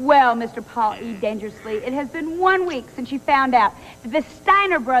 Well, Mr. Paul E. Dangerously, it has been 1 week since you found out that the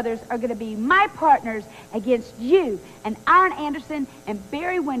Steiner brothers are going to be my partners against you and Arn Anderson and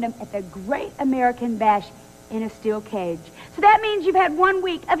Barry Windham at the Great American Bash in a steel cage. So that means you've had 1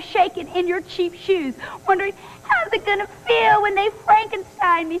 week of shaking in your cheap shoes, wondering, how's it going to feel when they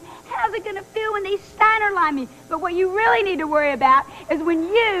Frankenstein me? How's it going to feel when they Steiner line me? But what you really need to worry about is when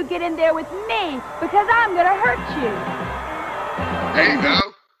you get in there with me, because I'm going to hurt you. There you go.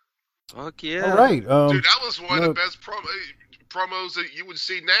 Fuck yeah. All right. Dude, that was one of the best promos that you would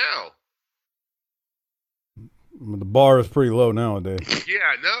see now. The bar is pretty low nowadays. Yeah,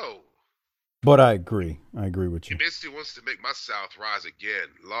 I know. But I agree. I agree with you. Missy wants to make my South rise again.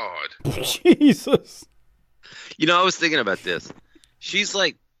 Lord. Jesus. You know, I was thinking about this. She's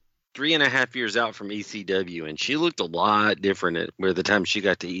like 3.5 years out from ECW, and she looked a lot different by the time she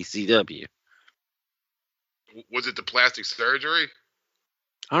got to ECW. Was it the plastic surgery?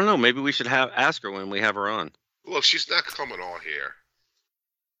 I don't know. Maybe we should ask her when we have her on. Look, she's not coming on here.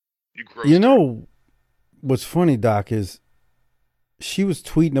 You know what's funny, Doc, is she was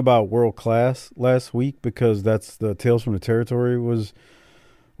tweeting about World Class last week because that's the Tales from the Territory was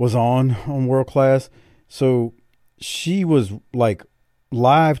on World Class. So she was like I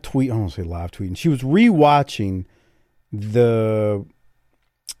don't say live tweeting. She was rewatching the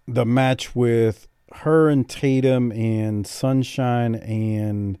match with her and Tatum and Sunshine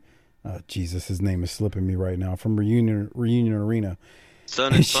and Jesus, his name is slipping me right now, from Reunion Arena.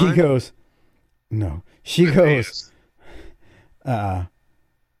 Sun and she goes, she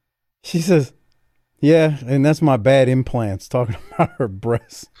says, Yeah, and that's my bad implants talking about her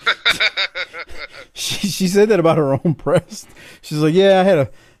breasts. She said that about her own breast. She's like, yeah,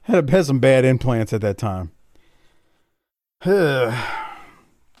 I had some bad implants at that time. God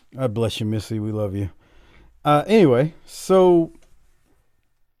bless you, Missy. We love you. Anyway, so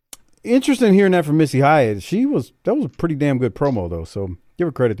interesting hearing that from Missy Hyatt. That was a pretty damn good promo though. So give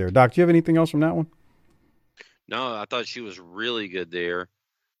her credit there. Doc, do you have anything else from that one? No, I thought she was really good there,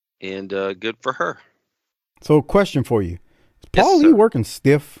 and good for her. So, question for you: is Yes, Paul Lee sir. working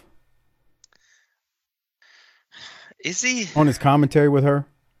stiff Is he? on his commentary with her?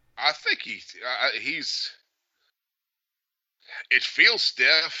 I think he's. It feels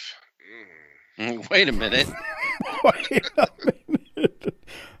stiff. Wait a minute. Wait a minute.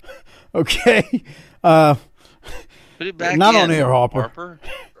 Okay. Put it back Not in, on air, Harper.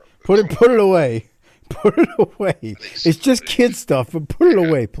 Put it away. Put it away. It's just kid stuff, but put it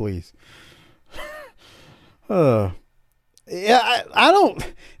away, please. Yeah, I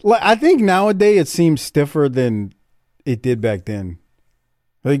don't. I think nowadays it seems stiffer than it did back then.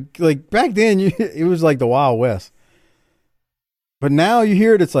 Like back then, it was like the Wild West. But now you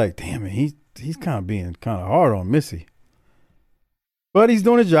hear it, it's like, damn it, he's kind of being kind of hard on Missy. But he's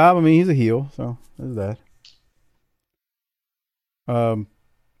doing a job. I mean, he's a heel, so there's that.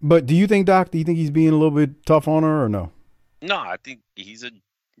 But do you think, Doc, he's being a little bit tough on her or no? No, I think he's a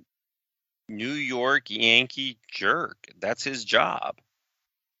New York Yankee jerk. That's his job.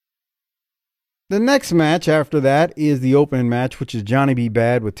 The next match after that is the opening match, which is Johnny B.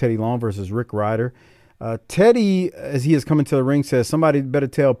 Bad with Teddy Long versus Rick Ryder. Teddy, as he is coming to the ring, says, somebody better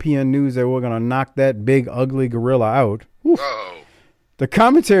tell PN News that we're going to knock that big, ugly gorilla out. Oh. The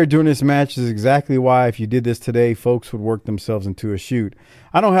commentary during this match is exactly why, if you did this today, folks would work themselves into a shoot.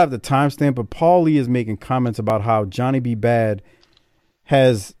 I don't have the timestamp, but Paul Lee is making comments about how Johnny B. Bad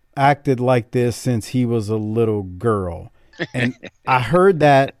has acted like this since he was a little girl. And I heard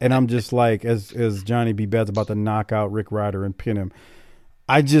that, and I'm just like, as Johnny B. Bad's about to knock out Rick Ryder and pin him,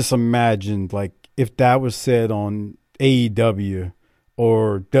 I just imagined, like, if that was said on AEW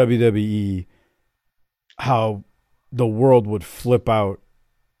or WWE, how the world would flip out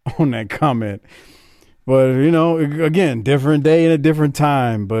on that comment. But, again, different day and a different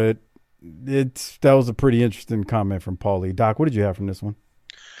time, but that was a pretty interesting comment from Paul Lee. Doc, what did you have from this one?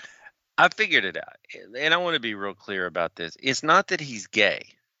 I figured it out, and I want to be real clear about this. It's not that he's gay.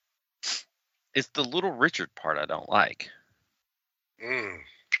 It's the Little Richard part I don't like.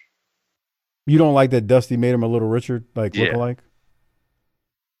 You don't like that Dusty made him a Little Richard, like, Yeah. look-alike?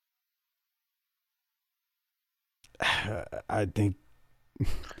 I think...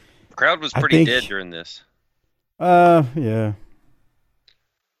 Crowd was pretty dead during this. Yeah.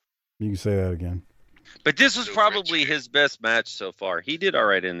 You can say that again. But this was probably his best match so far. He did all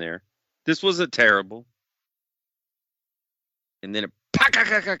right in there. This wasn't terrible. And then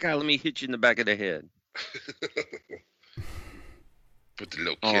let me hit you in the back of the head. Put the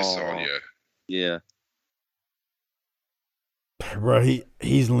little kiss on you. Yeah. Bro,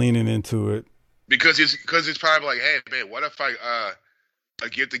 he's leaning into it. Because it's probably like, hey man, what if I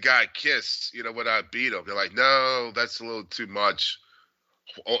give the guy a kiss, when I beat him? They're like, no, that's a little too much.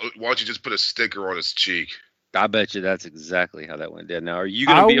 Why don't you just put a sticker on his cheek? I bet you that's exactly how that went down. Now, are you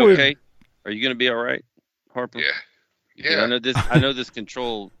going to be okay? Are you going to be all right, Harper? Yeah. I know this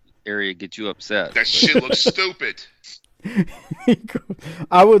control area gets you upset. That shit looks stupid.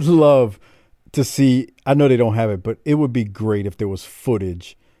 I would love to see, I know they don't have it, but it would be great if there was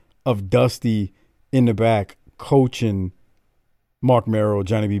footage of Dusty in the back coaching Mark Merrow,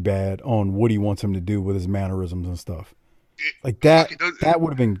 Johnny B. Bad, on what he wants him to do with his mannerisms and stuff. Like that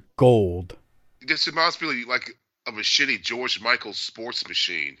would have been gold. This reminds me like of a shitty George Michael sports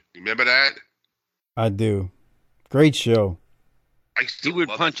machine. You remember that? I do. Great show. He would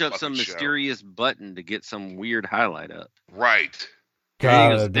punch up some mysterious button to get some weird highlight up. Right.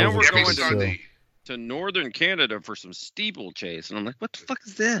 God, now we're going to northern Canada for some steeplechase. And I'm like, what the fuck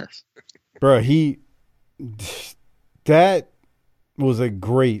is this? Bro, that was a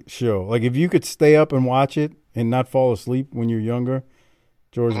great show. Like, if you could stay up and watch it and not fall asleep when you're younger,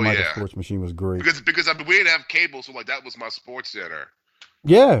 George Michael Sports Machine was great. Because I mean, we didn't have cable, so like that was my sports center.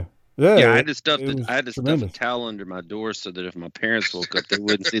 Yeah. I had to stuff a towel under my door so that if my parents woke up, they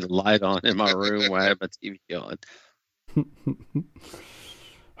wouldn't see the light on in my room while I had my TV on.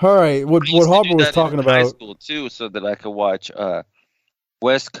 All right, what Harper was talking about high school too, so that I could watch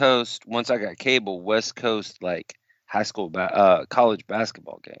West Coast. Once I got cable, West Coast like high school, college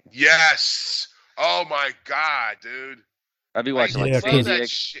basketball game. Yes. Oh my God, dude. I'd be watching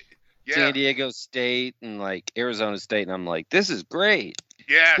San Diego State and like Arizona State, and I'm like, this is great.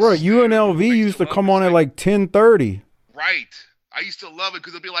 Yes. Bro, UNLV used to come on at like 10:30. Right. I used to love it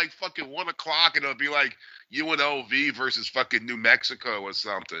because it'd be like fucking 1 o'clock and it'll be like UNLV versus fucking New Mexico or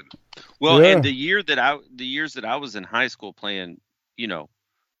something. Well, Yeah. and the years that I was in high school playing,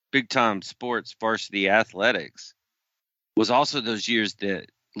 big time sports, varsity athletics, was also those years that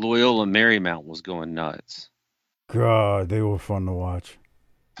Loyola Marymount was going nuts. God, they were fun to watch.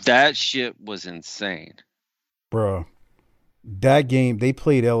 That shit was insane. Bro, that game, they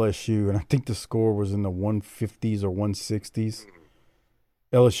played LSU, and I think the score was in the 150s or 160s.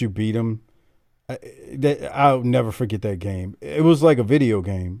 LSU beat them. I'll never forget that game. It was like a video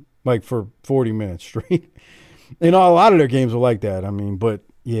game, like for 40 minutes straight. A lot of their games were like that. I mean, but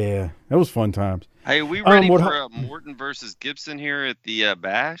yeah, that was fun times. Hey, are we ready for Morton versus Gibson here at the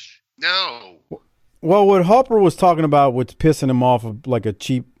Bash? No. Well, what Harper was talking about, what's pissing him off of like a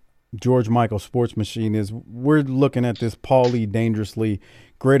cheap George Michael sports machine, is we're looking at this Paul Lee Dangerously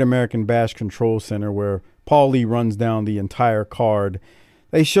Great American Bash Control Center where Paul Lee runs down the entire card.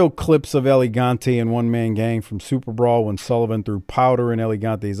 They show clips of Elegante and One Man Gang from Super Brawl when Sullivan threw powder in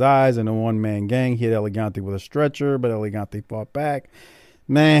Elegante's eyes, and the One Man Gang hit Elegante with a stretcher, but Elegante fought back.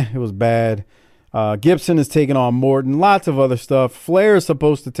 Man, it was bad. Gibson is taking on Morton. Lots of other stuff. Flair is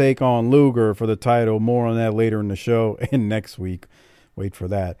supposed to take on Luger for the title. More on that later in the show and next week. Wait for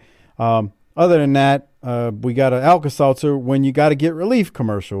that. Other than that, we got an Alka-Seltzer when you got to get relief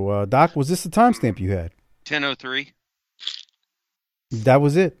commercial. Doc, was this the timestamp you had? 10:03. That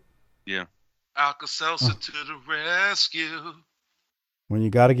was it. Yeah. Alka-Seltzer to the rescue. When you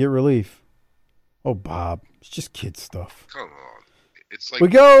got to get relief. Oh, Bob, it's just kid stuff. Come on. It's like We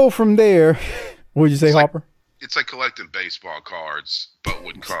go from there. What did you say, Hopper? It's like collecting baseball cards, but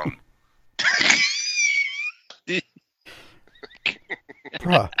would come.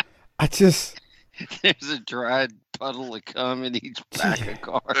 Bruh, I just... There's a dried puddle of cum in each pack of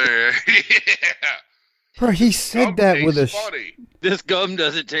cards. Yeah. Bro, he said that with a... funny. This gum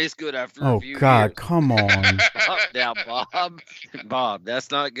doesn't taste good after a few God, years. come on. Now, Bob, that's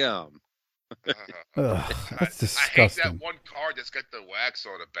not gum. Ugh, that's I hate disgusting. that one card that's got the wax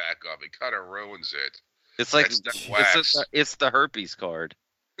on the back of it. Kind of ruins it. It's like That's the wax. it's the herpes card.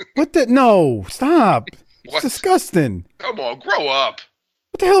 What the... No, stop. It's What? disgusting. Come on, grow up.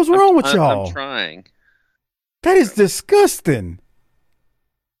 What the hell's wrong with y'all? I'm trying. That is disgusting.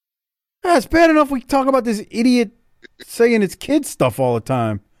 It's bad enough we talk about this idiot saying it's kid stuff all the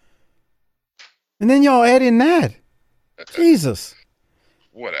time. And then y'all add in that. Jesus.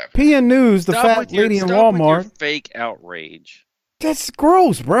 Whatever. PN News, the Stop fat with your- lady in stop with your Walmart. fake outrage. That's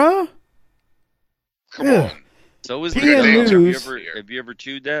gross, bruh. Come Ugh. on. So is PN the gum. News. Have you ever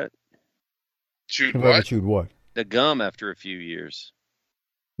chewed that? Chewed Have I ever what? chewed what? The gum after a few years.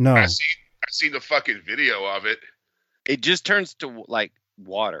 No. I seen the fucking video of it. It just turns to like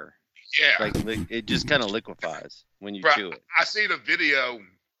water. Yeah. Like it just kind of liquefies when you Bro, chew it. I seen a video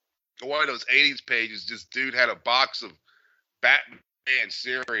on one of those 80s pages. This dude had a box of Batman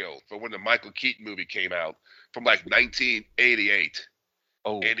cereal for when the Michael Keaton movie came out from like 1988.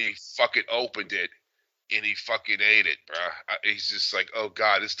 Oh, And he fucking opened it and he fucking ate it, bro. He's just like, oh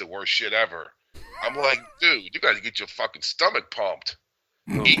God, this is the worst shit ever. I'm like, dude, you got to get your fucking stomach pumped.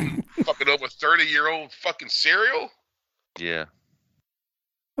 Eating fucking over 30-year-old fucking cereal? yeah.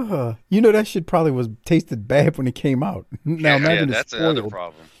 You know that shit probably was tasted bad when it came out. Now Yeah, imagine it's that's spoiled. another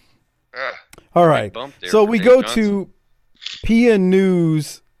problem. All right. bump there So for we Dave go Johnson. to PN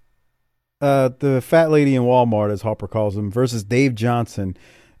News, the fat lady in Walmart, as Harper calls him, versus Dave Johnson.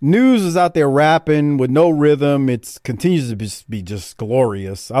 News is out there rapping with no rhythm. It continues to be just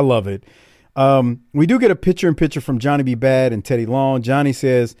glorious. I love it. We do get a picture-in-picture from Johnny B. Bad and Teddy Long. Johnny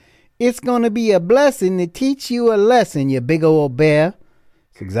says, "It's going to be a blessing to teach you a lesson, you big old bear."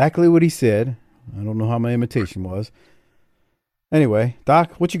 It's exactly what he said. I don't know how my imitation was. Anyway,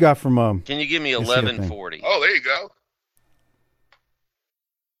 Doc, what you got from Can you give me this here thing? 1140? Oh, there you go.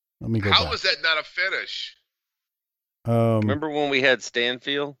 Let me go How back. was that not a finish? Remember when we had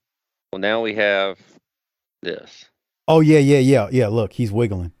Stanfield? Well, now we have this. Oh, yeah. Look, he's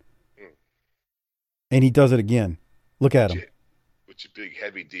wiggling. And he does it again. Look at him. With your big,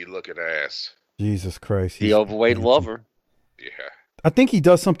 heavy D-looking ass. Jesus Christ. The overweight lover. Yeah. I think he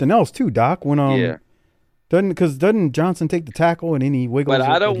does something else too, Doc. When Yeah. doesn't Johnson take the tackle and then he wiggles? But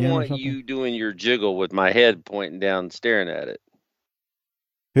I it don't again or want something? you doing your jiggle with my head pointing down, staring at it.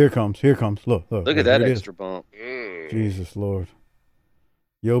 Here it comes. Look Look at here that it is. extra bump. Jesus Lord.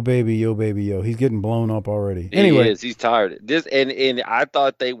 Yo baby, yo. He's getting blown up already. He Anyway, is. He's tired. This and I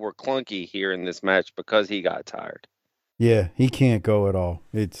thought they were clunky here in this match because he got tired. yeah, he can't go at all.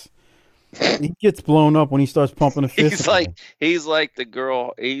 It's He gets blown up when he starts pumping a fist. He's like the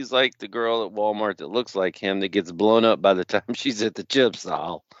girl at Walmart that looks like him that gets blown up by the time she's at the chips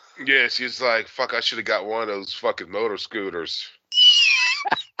aisle. Yeah, she's like, fuck, I should have got one of those fucking motor scooters.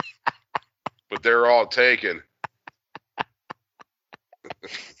 But they're all taken.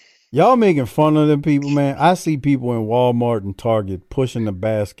 Y'all making fun of them people, man. I see people in Walmart and Target pushing the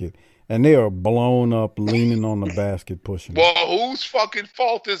basket, and they are blown up, leaning on the basket, pushing. Well, whose fucking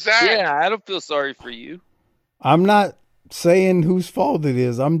fault is that? Yeah, I don't feel sorry for you. I'm not saying whose fault it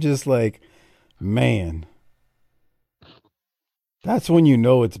is. I'm just like, man, that's when you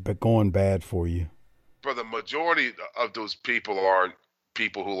know it's going bad for you. But the majority of those people aren't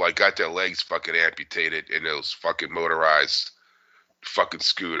people who like got their legs fucking amputated in those fucking motorized fucking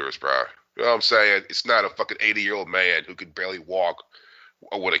scooters, bro. You know what I'm saying? It's not a fucking 80-year-old man who can barely walk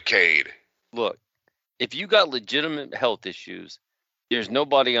with a cane. Look, if you got legitimate health issues, there's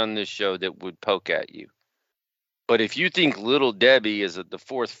nobody on this show that would poke at you. But if you think Little Debbie is the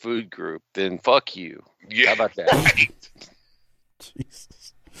fourth food group, then fuck you. Yeah. How about that? Right.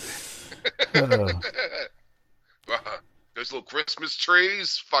 Jesus. Those little Christmas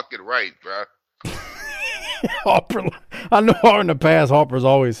trees? Fucking right, bro. Harper, I know in the past Harper's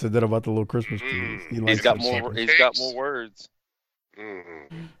always said that about the little Christmas trees. He's got more words.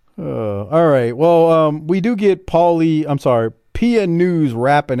 Mm-hmm. All right. Well, we do get Pia News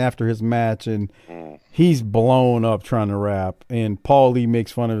rapping after his match, and he's blown up trying to rap. And Paulie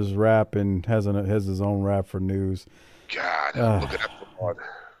makes fun of his rap and has his own rap for News. God, look at that fraud.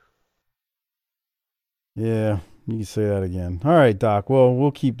 Yeah, you can say that again. All right, Doc. Well,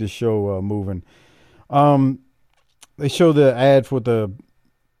 we'll keep the show moving. They show the ad for the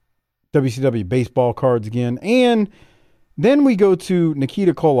WCW baseball cards again, and then we go to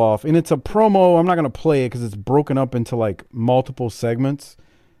Nikita Koloff, and it's a promo. I'm not going to play it because it's broken up into like multiple segments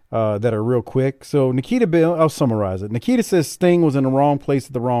that are real quick. So I'll summarize it. Nikita says Sting was in the wrong place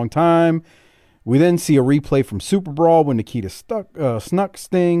at the wrong time. We then see a replay from Super Brawl when Nikita snuck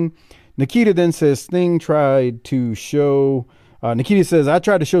Sting. Nikita then says Sting tried to show. Nikita says, I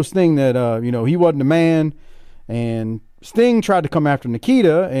tried to show Sting that, he wasn't the man. And Sting tried to come after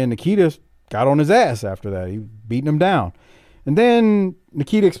Nikita, and Nikita got on his ass after that. He beating him down. And then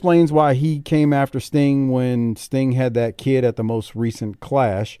Nikita explains why he came after Sting when Sting had that kid at the most recent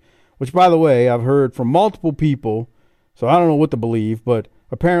Clash, which, by the way, I've heard from multiple people, so I don't know what to believe, but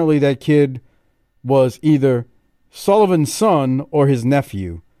apparently that kid was either Sullivan's son or his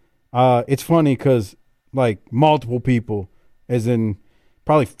nephew. It's funny because, like, multiple people, as in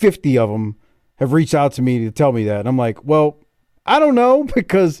probably 50 of them, have reached out to me to tell me that. And I'm like, well, I don't know,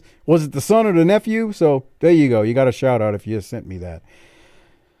 because was it the son or the nephew? So there you go. You got a shout out if you just sent me that.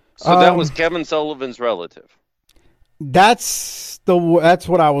 So that was Kevin Sullivan's relative. That's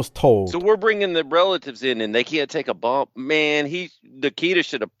what I was told. So we're bringing the relatives in, and they can't take a bump. Man, Nikita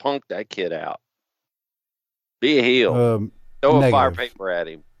should have punked that kid out. Be a heel. Throw a fire paper at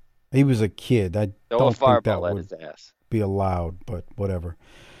him. He was a kid. I don't think that would his ass. Be allowed, but whatever.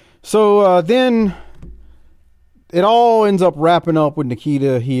 So then it all ends up wrapping up with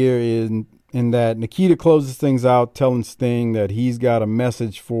Nikita here in that Nikita closes things out, telling Sting that he's got a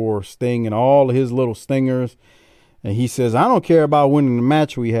message for Sting and all of his little stingers. And he says, I don't care about winning the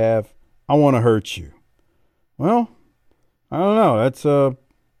match we have. I want to hurt you. Well, I don't know. That's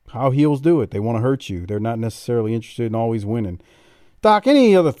how heels do it. They want to hurt you. They're not necessarily interested in always winning. Doc,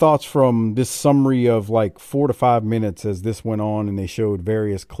 any other thoughts from this summary of like 4 to 5 minutes as this went on and they showed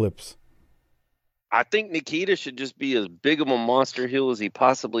various clips? I think Nikita should just be as big of a monster heel as he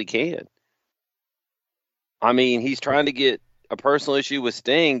possibly can. I mean, he's trying to get a personal issue with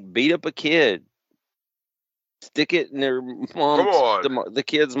Sting, beat up a kid, stick it in their the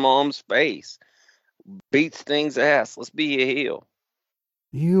kid's mom's face, beat Sting's ass. Let's be a heel.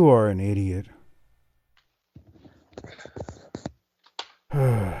 You are an idiot.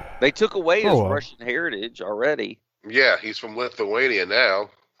 They took away his Russian heritage already. Yeah, he's from Lithuania now.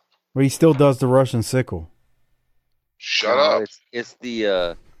 But he still does the Russian sickle. Shut up. It's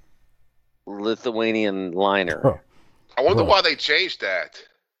the Lithuanian liner. Bro. I wonder why they changed that.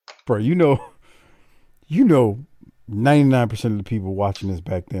 Bro, you know 99% of the people watching this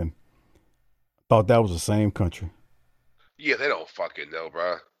back then thought that was the same country. Yeah, they don't fucking know,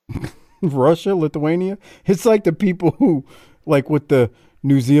 bro. Russia, Lithuania. It's like the people who, like with the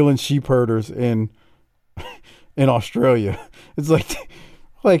New Zealand sheep herders in Australia. It's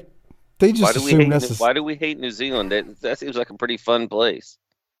like they just assume that's. Why do we hate New Zealand? That seems like a pretty fun place.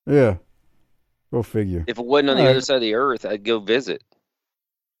 Yeah, go figure. If it wasn't on the other side of the earth, I'd go visit.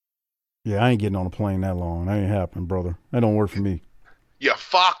 Yeah, I ain't getting on a plane that long. That ain't happening, brother. That don't work for me. Yeah,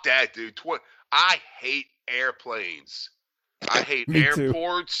 fuck that, dude. I hate airplanes. I hate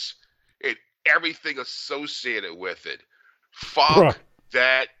airports and everything associated with it. Fuck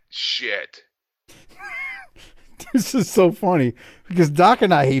that shit. This is so funny because Doc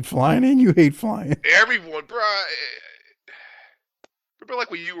and I hate flying and you hate flying. Everyone, bro. Remember,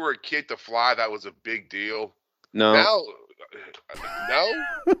 like when you were a kid, to fly, that was a big deal. No. No.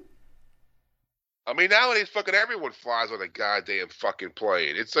 I mean, nowadays, fucking everyone flies on a goddamn fucking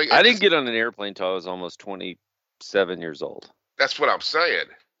plane. It's like I didn't get on an airplane until I was almost 27 years old. That's what I'm saying.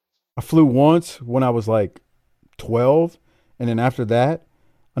 I flew once when I was like 12, and then after that,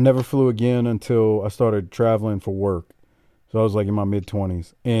 I never flew again until I started traveling for work. So I was like in my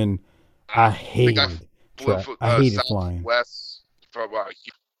mid-20s, and I hated flying. West from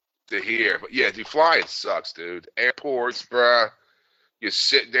to here, but yeah, dude, flying sucks, dude. Airports, bruh. You're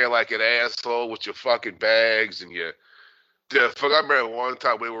sitting there like an asshole with your fucking bags, and I remember one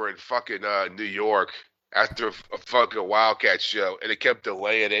time we were in fucking New York after a fucking Wildcat show, and they kept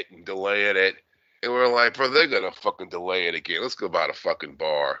delaying it. And we were like, bro, they're gonna fucking delay it again. Let's go by the fucking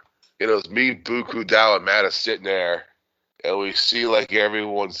bar. It was me, Buku, Dow, and Matta sitting there, and we see like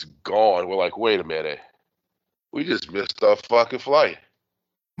everyone's gone. We're like, wait a minute. We just missed our fucking flight.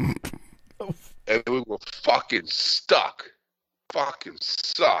 And we were fucking stuck. Fucking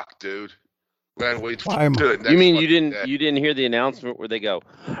suck, dude. Man, wait for you mean you didn't hear the announcement where they go,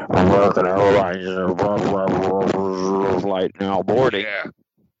 flight now boarding?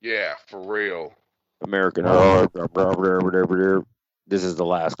 Yeah, for real. American this is the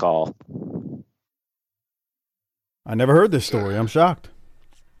last call. I never heard this story. I'm shocked.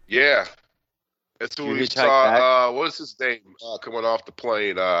 Yeah. That's when we saw, what is his name coming off the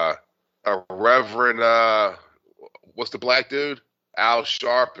plane? A Reverend, what's the black dude? Al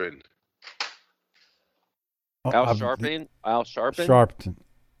Sharpton. Al Sharpton? Al Sharpton? Sharpton.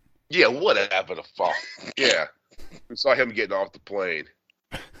 Yeah, whatever the fuck. Yeah. We saw him getting off the plane.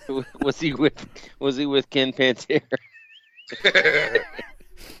 Was he with Ken Pantera?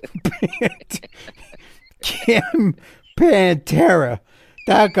 Ken Pantera.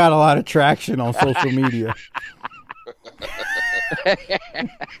 That got a lot of traction on social media.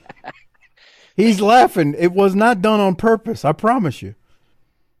 He's laughing. It was not done on purpose. I promise you.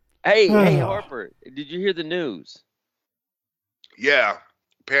 Hey, Harper, did you hear the news? Yeah.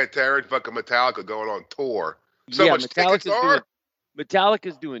 Pantera and fucking Metallica going on tour. So much tickets are?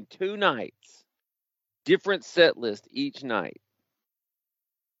 Metallica's doing 2 nights. Different set list each night.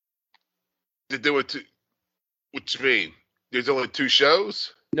 They're doing 2. What you mean? There's only 2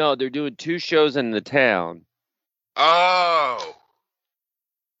 shows? No, they're doing 2 shows in the town. Oh.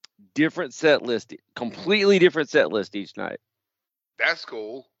 Different set list. Completely different set list each night. That's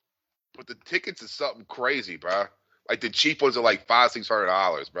cool. But the tickets is something crazy, bro. Like the cheap ones are like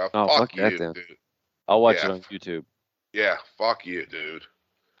 $500-$600, bro. Oh, fuck you, dude. I'll watch it on YouTube. Yeah, fuck you, dude.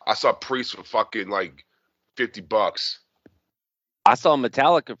 I saw Priest for fucking like $50. I saw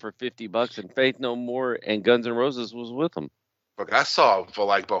Metallica for $50, and Faith No More and Guns N' Roses was with them. Fuck, I saw them for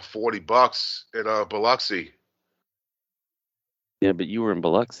like about $40 in Biloxi. Yeah, but you were in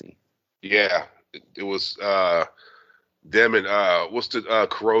Biloxi. Yeah, it was them and what's the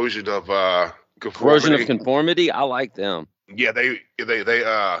Corrosion of Conformity? Corrosion of Conformity. I like them. Yeah, they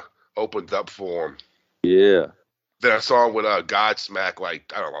opened up for them. Yeah. Then I saw them with Godsmack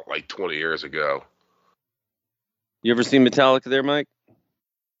like 20 years ago. You ever seen Metallica there, Mike?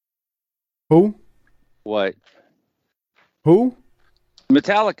 Who? What? Who?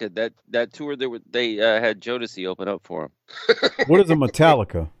 Metallica. That tour they had Jodeci open up for them. What is a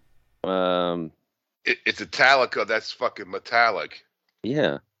Metallica? It's Metallica. That's fucking metallic.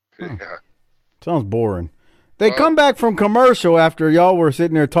 Yeah. Yeah. Sounds boring. They come back from commercial after y'all were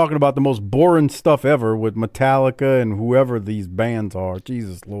sitting there talking about the most boring stuff ever with Metallica and whoever these bands are.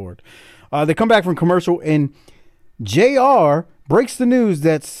 Jesus Lord. They come back from commercial and JR breaks the news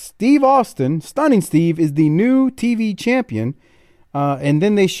that Steve Austin, Stunning Steve, is the new TV champion. And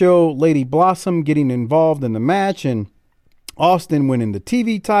then they show Lady Blossom getting involved in the match and Austin winning the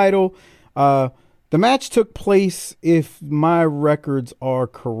TV title. The match took place, if my records are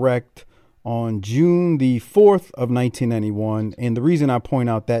correct, on June the 4th of 1991. And the reason I point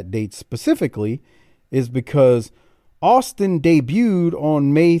out that date specifically is because Austin debuted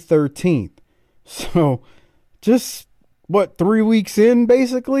on May 13th. So just, 3 weeks in,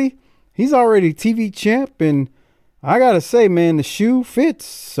 basically? He's already TV champ, and I got to say, man, the shoe fits.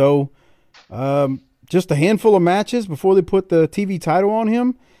 So just a handful of matches before they put the TV title on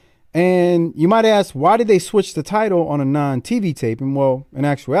him. And you might ask, why did they switch the title on a non-TV tape? And well, in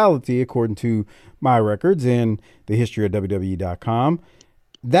actuality, according to My Records and the history of WWE.com.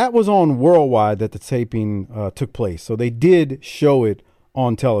 That was on Worldwide that the taping took place. So they did show it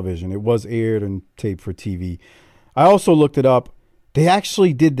on television. It was aired and taped for TV. I also looked it up. They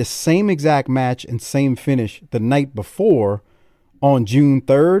actually did the same exact match and same finish the night before on June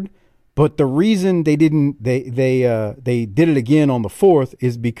 3rd. But the reason they didn't, they did it again on the 4th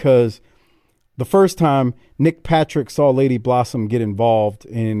is because the first time Nick Patrick saw Lady Blossom get involved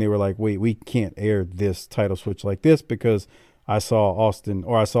and they were like, wait, we can't air this title switch like this because I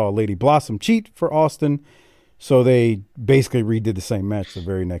saw Lady Blossom cheat for Austin. So they basically redid the same match the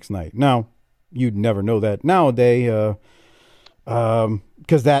very next night. Now, you'd never know that nowadays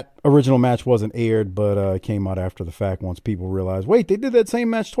because that original match wasn't aired, but it came out after the fact once people realized, wait, they did that same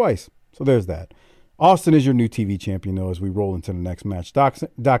match twice. So there's that. Austin is your new TV champion, though, as we roll into the next match. Doc,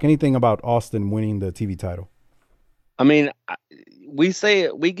 anything about Austin winning the TV title? I mean, we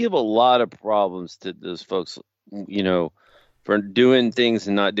give a lot of problems to those folks, for doing things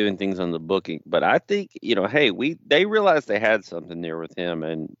and not doing things on the booking. But I think, hey, they realized they had something there with him,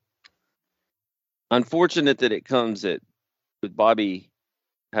 and unfortunate that it comes with Bobby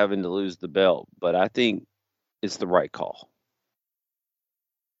having to lose the belt, but I think it's the right call.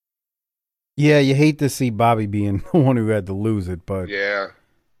 Yeah, you hate to see Bobby being the one who had to lose it, but yeah,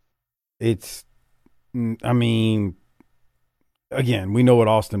 I mean, again, we know what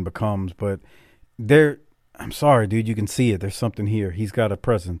Austin becomes, but I'm sorry, dude, you can see it. There's something here. He's got a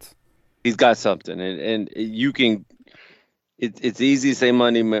presence. He's got something, and you can. It's easy to say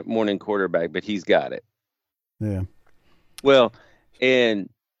Monday morning quarterback, but he's got it. Yeah. Well, and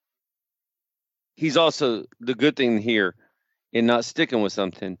he's also the good thing here in not sticking with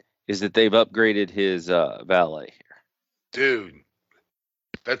something is that they've upgraded his valet here. Dude,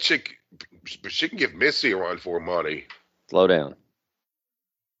 that chick, she can give Missy a run for money. Slow down.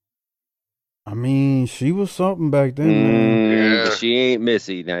 I mean, she was something back then. Yeah. But she ain't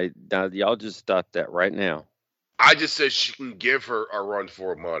Missy. Now, y'all just stop that right now. I just said she can give her a run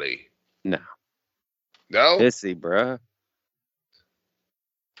for money. No. No? Missy, bruh.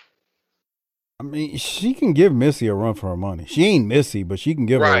 I mean, she can give Missy a run for her money. She ain't Missy, but she can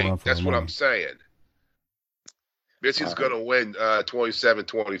give her a run for her money. That's what I'm saying. Missy's going to win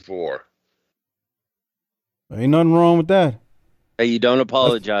 27-24. Ain't nothing wrong with that. Hey, you don't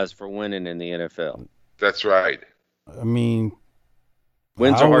apologize for winning in the NFL. That's right. I mean,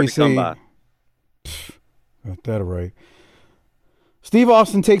 wins are hard to come by. Got that right. Steve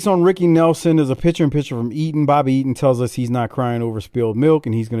Austin takes on Ricky Nelson as a picture-in-picture from Eaton. Bobby Eaton tells us he's not crying over spilled milk,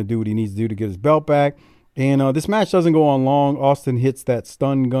 and he's going to do what he needs to do to get his belt back. And this match doesn't go on long. Austin hits that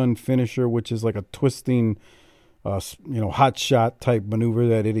stun gun finisher, which is like a twisting, hot shot type maneuver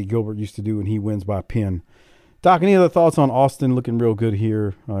that Eddie Gilbert used to do, and he wins by pin. Doc, any other thoughts on Austin looking real good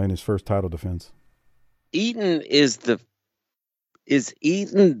here in his first title defense? Eaton is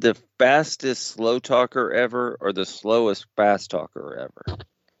Eaton the fastest slow talker ever or the slowest fast talker ever?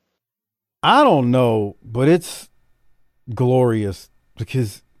 I don't know, but it's glorious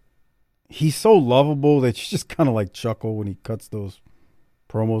because he's so lovable that you just kind of like chuckle when he cuts those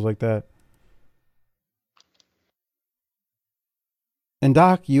promos like that. And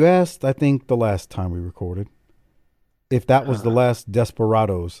Doc, you asked, I think the last time we recorded, if that was the last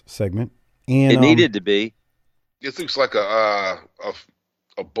Desperados segment. And it needed to be. This looks like a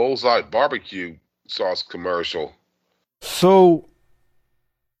Bullseye barbecue sauce commercial. So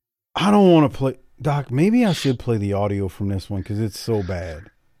I don't want to play, Doc. Maybe I should play the audio from this one because it's so bad.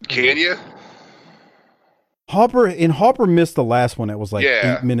 Can you? Harper missed the last one that was like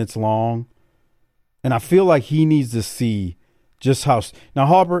 8 minutes long, and I feel like he needs to see just how. Now,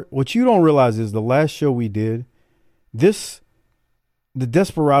 Harper, what you don't realize is the last show we did, the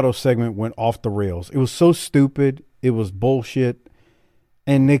Desperado segment went off the rails. It was so stupid. It was bullshit.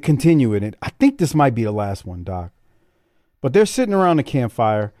 And they continue in it. I think this might be the last one, Doc. But they're sitting around the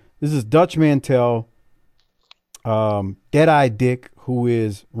campfire. This is Dutch Mantel, Deadeye Dick, who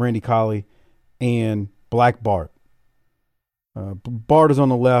is Randy Colley, and Black Bart. Bart is on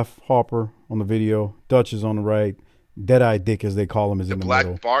the left, Harper on the video. Dutch is on the right. Deadeye Dick, as they call him, is in the middle.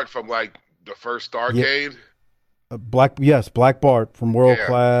 Black Bart from like the first Starcade? Black Bart from World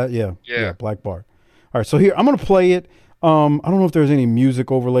Class. Yeah, Black Bart. All right, so here, I'm going to play it. I don't know if there's any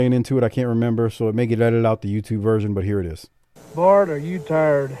music overlaying into it. I can't remember, so it may get edited out the YouTube version, but here it is. Bart, are you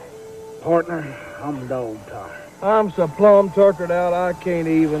tired? Partner, I'm dog tired. I'm so plumb tuckered out I can't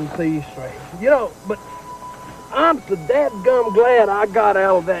even see straight. But I'm so dadgum glad I got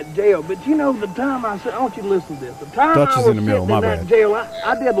out of that jail. But the time I want you to listen to this. The time Dutch I is was in the middle, sitting in that jail,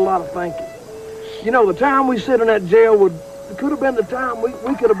 I did a lot of thinking. The time we sit in that jail with it could have been the time we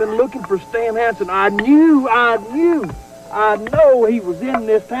could have been looking for Stan Hansen. I know he was in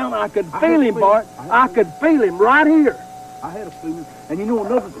this town. I could feel him, Bart. I could feel him right here. I had a feeling. And you know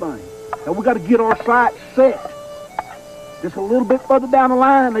another thing. Now we got to get our sights set. Just a little bit further down the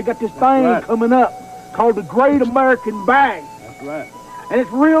line, they got this thing coming up called the Great American Bash. That's right. And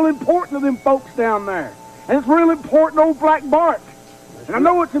it's real important to them folks down there. And it's real important to old Black Bart. And I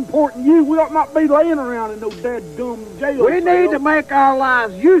know it's important to you. We ought not be laying around in no dead dumb jail. We need to make our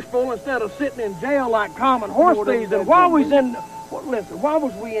lives useful instead of sitting in jail like common horse thieves. And while we was in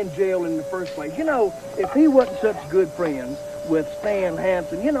jail in the first place? You know, if he wasn't such good friends with Stan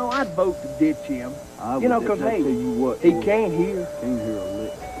Hansen, you know, I'd vote to ditch him. You know, because, hey, he can't hear. Can't hear a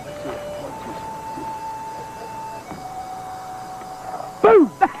lick.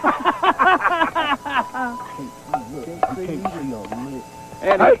 Boom!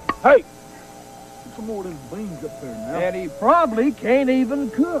 And hey! Some more of them beans up there now. And he probably can't even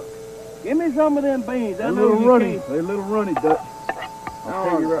cook. Give me some of them beans. They're a little runny. They're a little runny, Dutch. I'll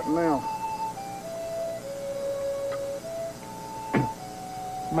tell you right now.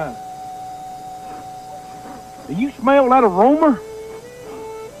 Man. Do you smell that aroma?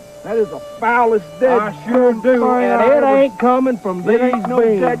 That is the foulest dead. I sure do. And it ain't coming from these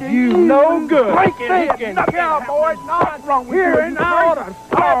beans. You no good. Thinking cowboy, not wrong here and now to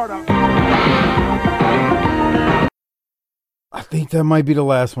start 'em. I think that might be the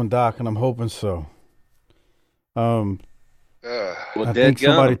last one, Doc, and I'm hoping so. I think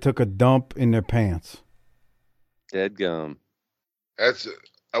somebody took a dump in their pants. Dead gum. That's.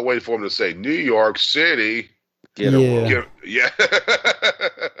 I waited for him to say New York City. Yeah. Yeah.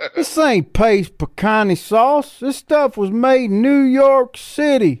 This ain't paste pecani sauce. This stuff was made in New York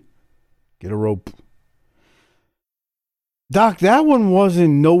City. Get a rope. Doc, that one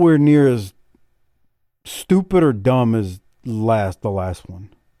wasn't nowhere near as stupid or dumb as the last one.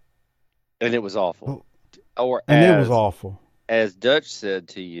 And it was awful. It was awful. As Dutch said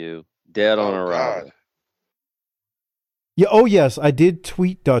to you, dead on arrival. God. Yeah. Oh, yes. I did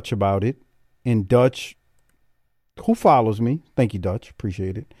tweet Dutch about it. And Dutch, who follows me, thank you, Dutch.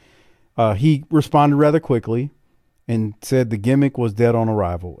 Appreciate it. He responded rather quickly and said the gimmick was dead on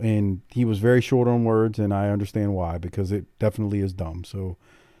arrival. And he was very short on words, and I understand why, because it definitely is dumb. So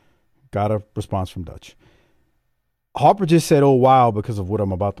got a response from Dutch. Harper just said, oh, wow, because of what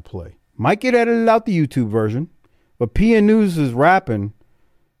I'm about to play. Might get edited out the YouTube version, but PN News is rapping,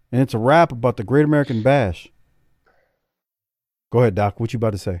 and it's a rap about the Great American Bash. Go ahead, Doc. What you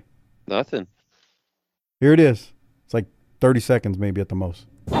about to say? Nothing. Here it is. It's like 30 seconds maybe at the most.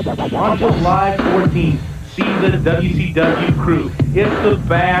 On July 14th, see the WCW crew. It's the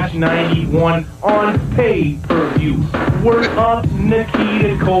Bash 91 on pay-per-view. Word up,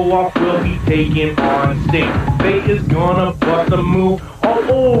 Nikita Koloff will be taking on Sting. Faye is gonna bust a move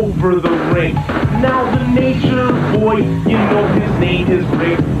all over the ring. Now the Nature Boy, you know his name is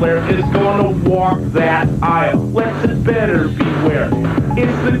Ric Flair, is gonna walk that aisle. Let's it better beware.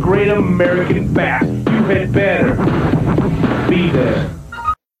 It's the Great American Bash. You had better be there.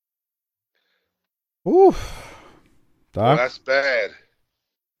 Oof. Doc? Well, that's bad.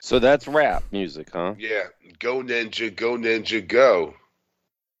 So that's rap music, huh? Yeah. Go Ninja, go Ninja, go.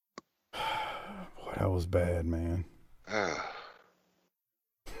 Boy, that was bad, man.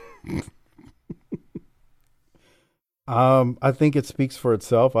 I think it speaks for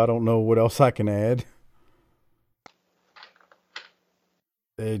itself. I don't know what else I can add.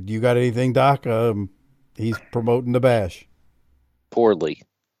 You got anything, Doc? He's promoting the Bash. Poorly.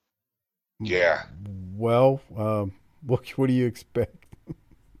 Yeah. Well, what do you expect?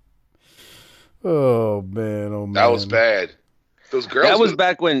 Oh man! That was bad. Those girls. That was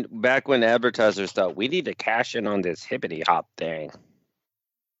back when advertisers thought we need to cash in on this hippity hop thing.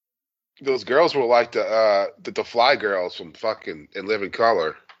 Those girls were like the Fly Girls from fucking In Living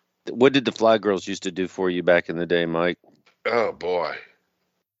Color. What did the Fly Girls used to do for you back in the day, Mike? Oh boy.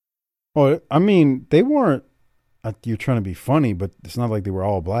 Well, I mean, they weren't. You're trying to be funny, but it's not like they were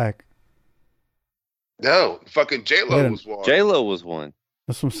all black. No, fucking J-Lo was one. J-Lo was one.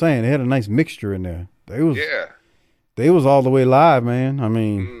 That's what I'm saying. They had a nice mixture in there. They was all the way live, man. I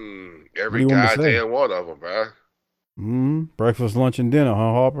mean, every goddamn one of them, bro. Breakfast, lunch, and dinner,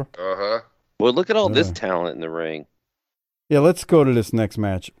 huh, Harper? Uh-huh. Well, look at all this talent in the ring. Yeah, let's go to this next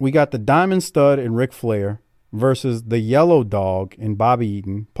match. We got the Diamond Stud and Ric Flair versus the Yellow Dog and Bobby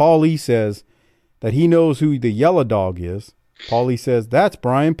Eaton. Paul Lee says that he knows who the Yellow Dog is. Paul Lee says that's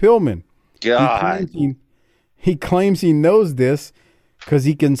Brian Pillman. God. He claims he knows this because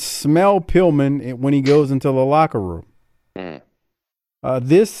he can smell Pillman when he goes into the locker room.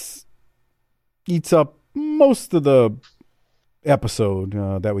 This eats up most of the episode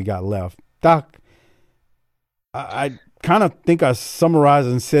that we got left. Doc, I kind of think I summarized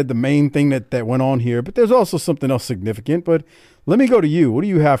and said the main thing that went on here, but there's also something else significant. But let me go to you. What do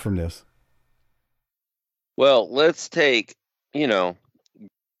you have from this? Well, let's take,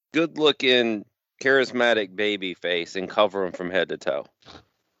 good-looking, charismatic baby face and cover him from head to toe.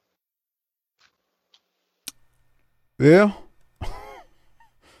 Yeah.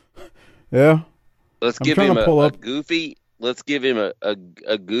 Yeah. Let's give him a goofy. Let's give him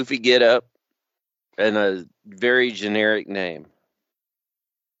a goofy get up and a very generic name.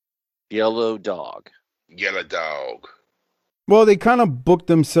 Yellow Dog. Yellow Dog. Well, they kind of booked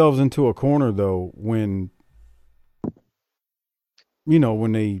themselves into a corner though when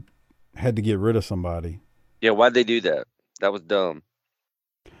they had to get rid of somebody. Yeah, why'd they do that? That was dumb.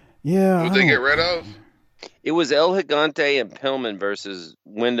 Yeah. Who'd they get rid of? It was El Gigante and Pillman versus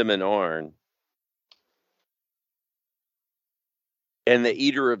Wyndham and Arn. And the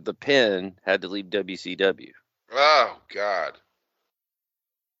eater of the pen had to leave WCW. Oh, God.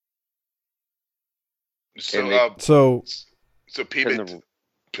 So Pillman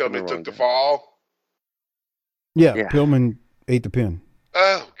took the fall? Yeah, Pillman ate the pin.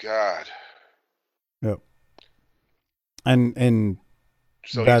 Oh, God. Yep. And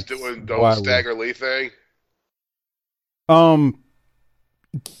so he's doing the whole Stagger Lee thing? Yeah,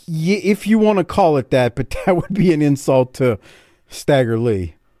 if you want to call it that, but that would be an insult to Stagger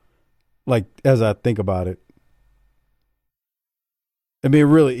Lee. Like, as I think about it. I mean,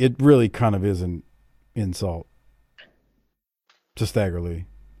 it really kind of is an insult to Stagger Lee.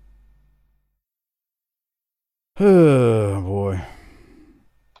 Oh, boy.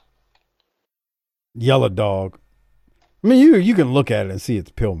 Yellow Dog. I mean, you can look at it and see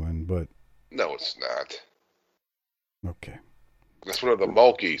it's Pillman, but... No, it's not. Okay. That's one of the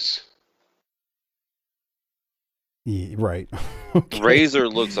Mulkeys. Yeah, right. Okay. Razor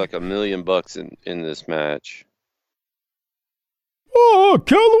looks like $1 million in this match. Oh,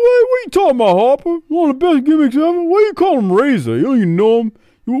 Callaway, what are you talking about, Harper? One of the best gimmicks ever. Why you call him Razor? You don't even know him.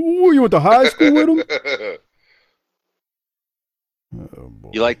 You went to high school with him? Oh, boy.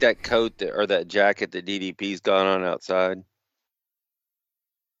 You like that coat or that jacket that DDP's got on outside?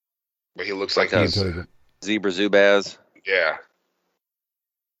 But he looks like he's Zebra Zubaz. Yeah.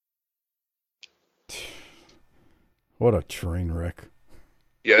 What a train wreck.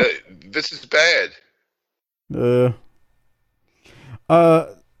 Yeah, this is bad.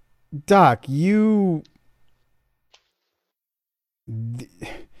 Doc, you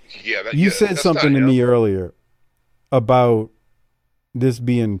said something to me earlier about this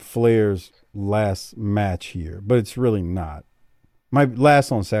being Flair's last match here, but it's really not. My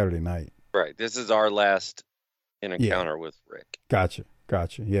last on Saturday night. Right. This is our last encounter with Rick. Gotcha.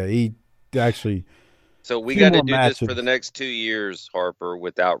 Yeah, he actually... So we got to do this for the next 2 years, Harper,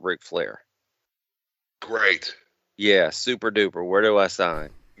 without Ric Flair. Great. Yeah, super duper. Where do I sign?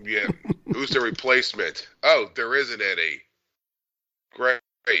 Yeah. Who's the replacement? Oh, there isn't any. Great.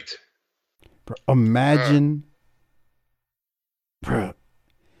 Imagine, bro.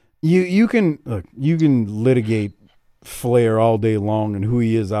 You can litigate Flair all day long and who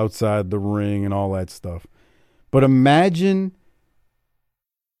he is outside the ring and all that stuff, but imagine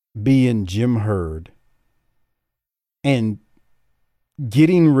being Jim Herd and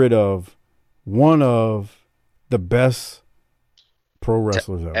getting rid of one of the best pro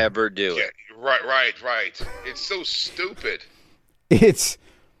wrestlers ever do it. Right. It's so stupid. And there's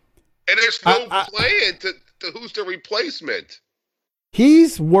no plan to who's the replacement.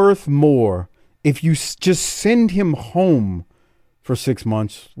 He's worth more if you just send him home for 6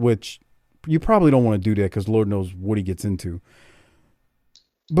 months, which you probably don't want to do that because Lord knows what he gets into.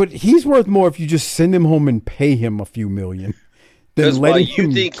 But he's worth more if you just send him home and pay him a few million than letting him go.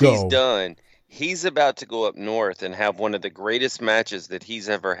 You think he's done. He's about to go up north and have one of the greatest matches that he's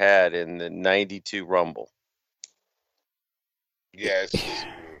ever had in the 92 Rumble. Yes.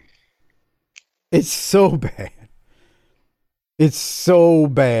 It's so bad. It's so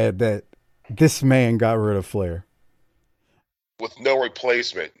bad that this man got rid of Flair. With no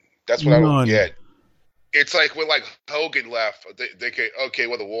replacement. That's what I don't get. It's like when Hogan left, they came, okay,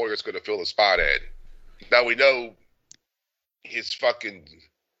 well, the Warrior's going to fill the spot in. Now we know his fucking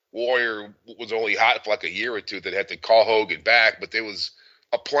Warrior was only hot for like a year or two that had to call Hogan back, but there was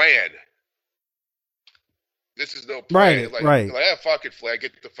a plan. This is no plan. Right. Fuck it, Flair,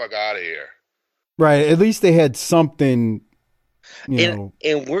 get the fuck out of here. Right. At least they had something, you know.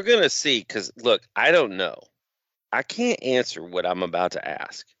 And we're going to see, because, look, I don't know. I can't answer what I'm about to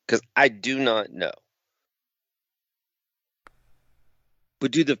ask, because I do not know.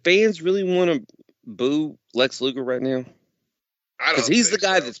 But do the fans really want to boo Lex Luger right now? Because he's the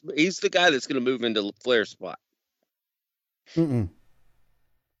guy that's going to move into Flair's spot. Mm-mm.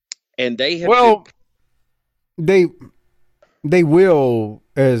 And they have they will,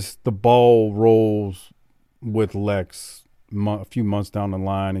 as the ball rolls with Lex a few months down the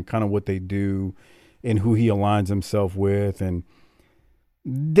line, and kind of what they do and who he aligns himself with, and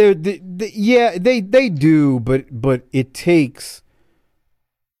they do, but it takes,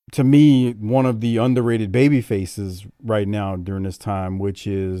 to me, one of the underrated baby faces right now during this time, which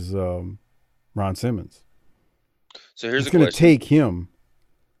is Ron Simmons. So here's it's going to take him.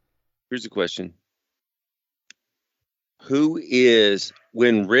 Here's a question. Who is,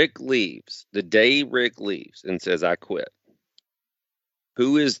 when Rick leaves, the day Rick leaves and says, I quit,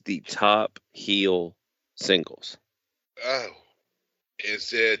 who is the top heel singles? Oh,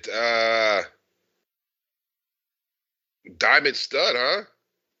 is it Diamond Stud, huh?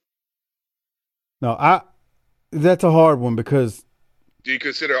 No, that's a hard one because. Do you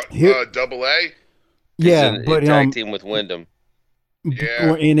consider Double A? Yeah, but tag team with Wyndham.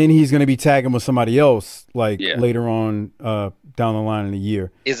 Yeah, and then he's going to be tagging with somebody else later on down the line in the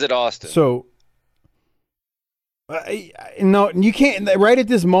year. Is it Austin? So, no, you can't. Right at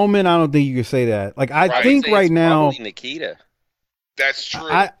this moment, I don't think you can say that. Like I think right now, probably Nikita. That's true.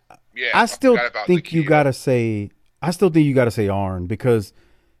 I still think you got to say. I still think you got to say Arn, because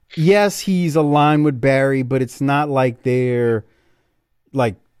yes, he's aligned with Barry, but it's not like they're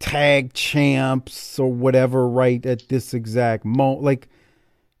like tag champs or whatever right at this exact moment. Like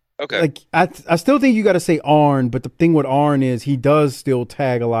I still think you got to say Arn, but the thing with Arn is he does still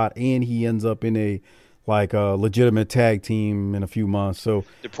tag a lot, and he ends up in a legitimate tag team in a few months. So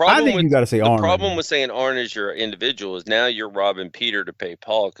I think you got to say Arn. The problem with saying Arn as your individual is now you're robbing Peter to pay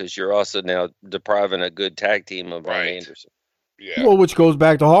Paul, because you're also now depriving a good tag team of Arn Anderson. Yeah. Well, which goes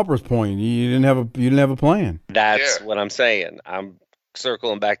back to Harper's point. You didn't have a plan. That's what I'm saying. I'm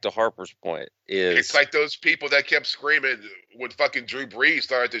circling back to Harper's point. It's like those people that kept screaming when fucking Drew Brees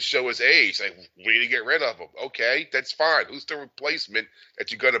started to show his age. Like, we need to get rid of him. Okay, that's fine. Who's the replacement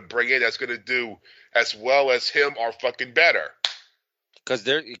that you're going to bring in that's going to do as well as him or fucking better?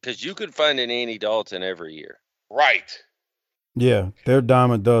 Because you could find an Andy Dalton every year. Right. Yeah, they're a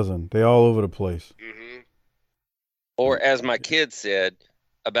dime a dozen. They all over the place. Mm-hmm. Or as my kid said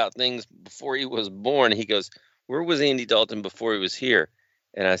about things before he was born, he goes, where was Andy Dalton before he was here?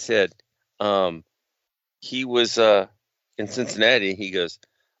 And I said, he was in Cincinnati. He goes,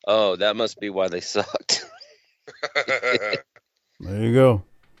 oh, that must be why they sucked. There you go.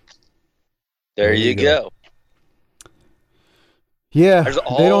 There you go. Yeah. There's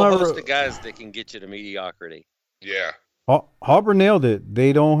all host of guys that can get you to mediocrity. Yeah. Harper nailed it.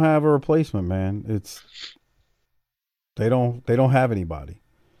 They don't have a replacement, man. They don't have anybody.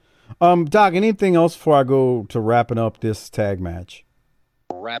 Doc, anything else before I go to wrapping up this tag match?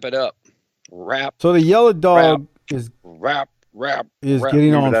 Wrap it up. So the Yellow Dog is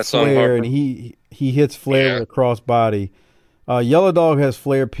getting on Flair, and he hits Flair with a crossbody. Yellow Dog has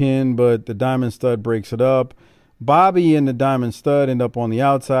Flair pinned, but the Diamond Stud breaks it up. Bobby and the Diamond Stud end up on the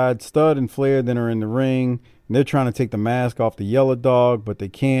outside. Stud and Flair then are in the ring, and they're trying to take the mask off the Yellow Dog, but they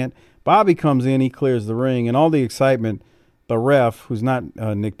can't. Bobby comes in, he clears the ring, and all the excitement. The ref, who's not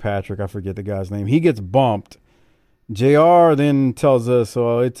Nick Patrick, I forget the guy's name, he gets bumped. JR then tells us,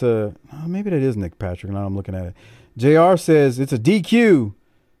 maybe that is Nick Patrick, now I'm looking at it. JR says it's a DQ,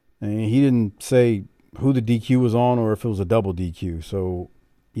 and he didn't say who the DQ was on or if it was a double DQ. So,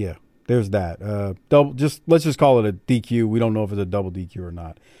 yeah, there's that. Let's just call it a DQ. We don't know if it's a double DQ or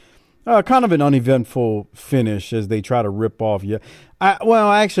not. Kind of an uneventful finish as they try to rip off. Yeah,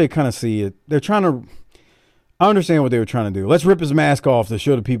 I actually kind of see it. They're trying to. I understand what they were trying to do. Let's rip his mask off to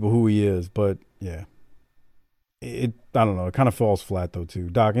show the people who he is. But yeah, I don't know. It kind of falls flat though too.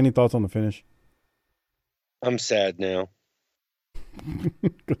 Doc, any thoughts on the finish? I'm sad now.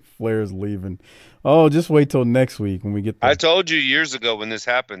 Flair's leaving. Oh, just wait till next week when we get. I told you years ago when this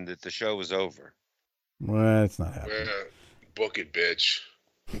happened that the show was over. Well, it's not happening. Book it, bitch.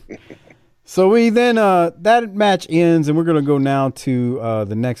 So we then that match ends, and we're gonna go now to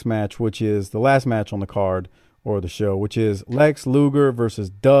the next match, which is the last match on the card or the show, which is Lex Luger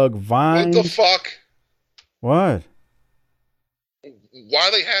versus Doug Vines. What the fuck? What? Why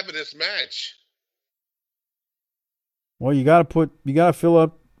are they having this match? Well, you gotta fill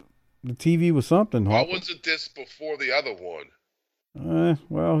up the TV with something. Why wasn't this before the other one?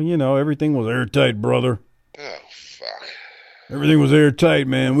 Well, everything was airtight, brother. Oh fuck. Everything was airtight,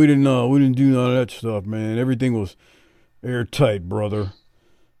 man. We didn't do none of that stuff, man. Everything was airtight, brother.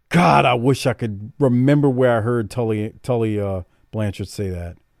 God, I wish I could remember where I heard Tully Blanchard say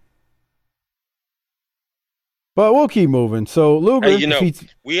that. But we'll keep moving. So Luger Hey, defeats.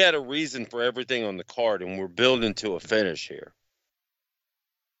 we had a reason for everything on the card, and we're building to a finish here.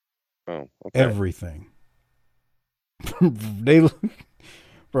 Oh, okay. Everything.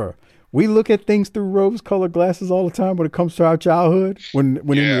 Bro, we look at things through rose-colored glasses all the time when it comes to our childhood. When in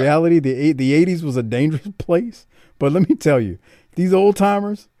reality, the 80s was a dangerous place. But let me tell you, these old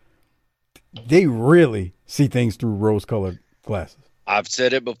timers, they really see things through rose-colored glasses. I've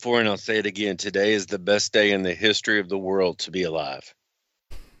said it before, and I'll say it again. Today is the best day in the history of the world to be alive.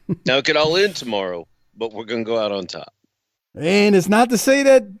 Now it could all end tomorrow, but we're going to go out on top. And it's not to say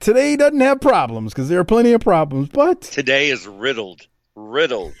that today doesn't have problems, because there are plenty of problems, but today is riddled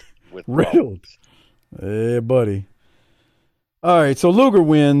with riddled. Hey, buddy. All right, so Luger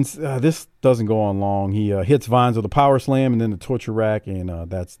wins. This doesn't go on long. He hits Vines with a power slam and then the torture rack, and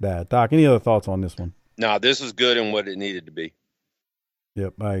that's that. Doc, any other thoughts on this one? No, this was good and what it needed to be.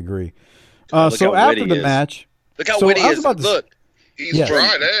 Yep, I agree. Look So how after witty the he is. match, Look how so witty I he was is. about to- Look, He's Yeah.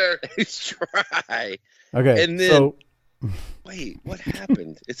 dry there. he's dry. okay, And then, so wait, what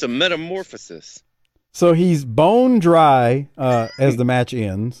happened? It's a metamorphosis. so he's bone dry as the match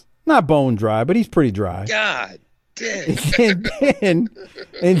ends. Not bone dry, but he's pretty dry. God damn.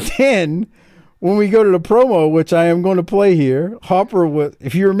 And then when we go to the promo, which I am going to play here, Harper was,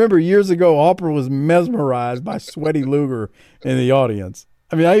 if you remember years ago, Harper was mesmerized by Sweaty Luger in the audience.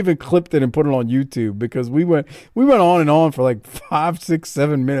 I mean, I even clipped it and put it on YouTube because we went on and on for like 5, 6,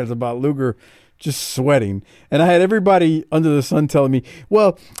 7 minutes about Luger just sweating. And I had everybody under the sun telling me,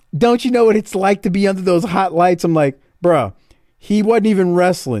 well, don't you know what it's like to be under those hot lights? I'm like, bruh, he wasn't even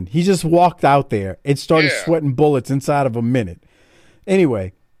wrestling. He just walked out there and started sweating bullets inside of a minute.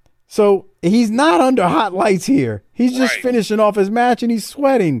 Anyway, so he's not under hot lights here. He's just finishing off his match and he's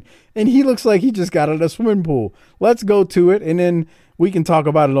sweating. And he looks like he just got out of the swimming pool. Let's go to it, and then we can talk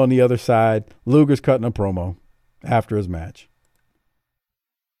about it on the other side. Luger's cutting a promo after his match.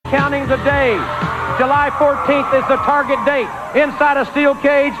 Counting the days. July 14th is the target date. Inside a steel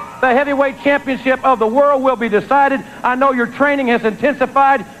cage, the heavyweight championship of the world will be decided. I know your training has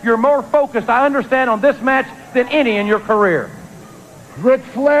intensified. You're more focused, I understand, on this match than any in your career. Ric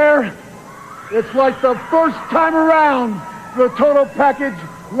Flair, it's like the first time around. The total package,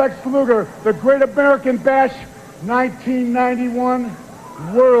 Lex Luger, the Great American Bash, 1991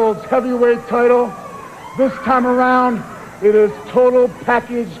 World's Heavyweight title. This time around, it is total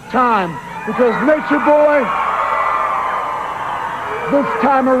package time because Nature Boy, this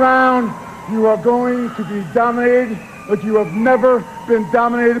time around, you are going to be dominated like you have never been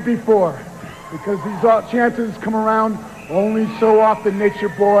dominated before because these chances come around only so often, Nature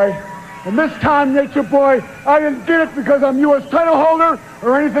Boy. And this time, Nature Boy, I didn't get it because I'm U.S. title holder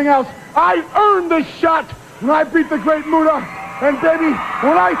or anything else. I earned this shot when I beat the Great Muta. And baby,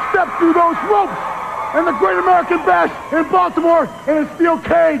 when I stepped through those ropes and the Great American Bash in Baltimore in a steel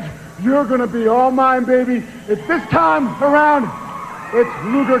cage, you're gonna be all mine, baby. It's this time around, it's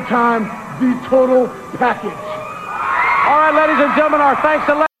Luger time, the total package. All right, ladies and gentlemen, our thanks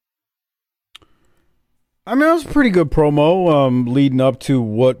and I mean, that was a pretty good promo leading up to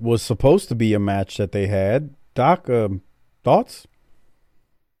what was supposed to be a match that they had. Doc, thoughts?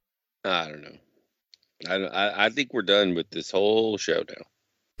 I don't know. I think we're done with this whole show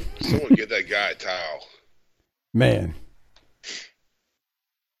now. Someone get that guy a towel. Man.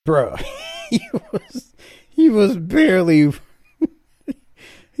 Bro, he was barely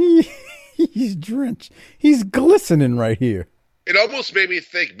he's drenched. He's glistening right here. It almost made me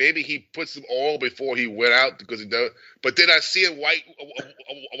think maybe he put some oil before he went out because he does. But then I see him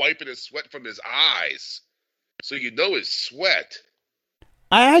wiping his sweat from his eyes, so you know it's sweat.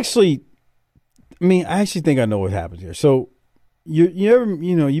 I actually think I know what happens here. So you ever,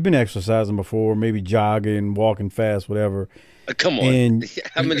 you've been exercising before, maybe jogging, walking fast, whatever. Come on, and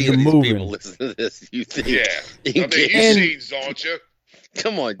how many of these people listen to this? You think? Yeah, I mean, you've seen, don't you?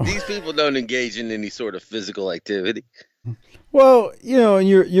 Come on, these people don't engage in any sort of physical activity. Well, and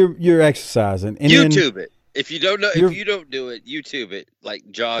you're exercising. And YouTube it. If you don't know, if you don't do it, YouTube it, like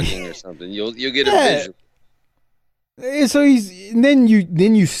jogging or something. You'll get a visual. And so then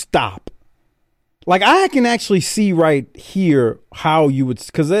you stop. Like I can actually see right here how you would,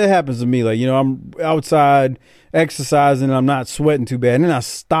 because that happens to me. Like I'm outside exercising, and I'm not sweating too bad, and then I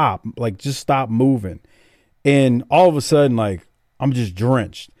stop, like just stop moving, and all of a sudden, like I'm just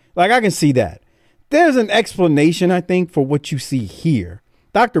drenched. Like I can see that. There's an explanation, I think, for what you see here.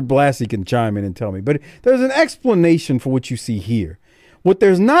 Dr. Blassie can chime in and tell me, but there's an explanation for what you see here. What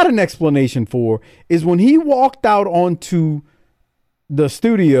there's not an explanation for is when he walked out onto the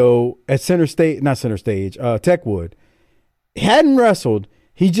studio at Techwood, hadn't wrestled,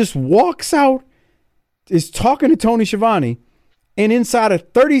 he just walks out is talking to Tony Schiavone, and inside of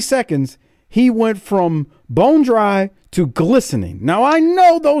 30 seconds, he went from bone dry to glistening. Now, I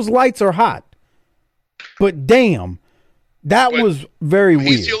know those lights are hot, but damn, that was very weird.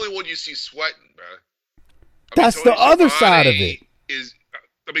 He's the only one you see sweating, bro. That's the other side of it.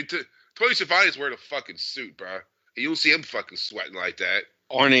 Tony Schiavone is wearing a fucking suit, bro. And you don't see him fucking sweating like that.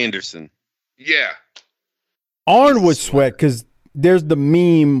 Arn Anderson. Yeah. Arn would sweat because there's the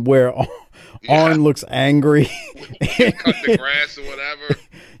meme where Arn looks angry. Cutting the grass or whatever.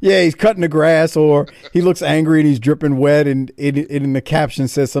 Yeah, he's cutting the grass, or he looks angry and he's dripping wet, and in the caption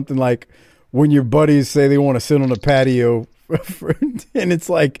says something like, when your buddies say they want to sit on the patio, and it's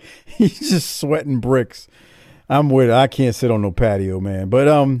like he's just sweating bricks. I'm with it. I can't sit on no patio, man. But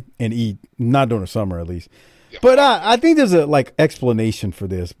and eat, not during the summer at least. But I think there's a explanation for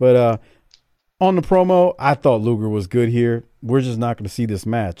this. But on the promo, I thought Luger was good here. We're just not going to see this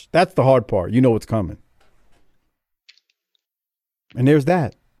match. That's the hard part. You know what's coming. And there's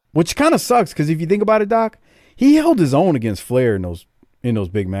that, which kind of sucks because if you think about it, Doc, he held his own against Flair in those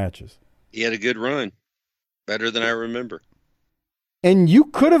big matches. He had a good run, better than I remember. And he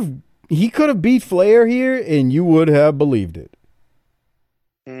could have beat Flair here, and you would have believed it.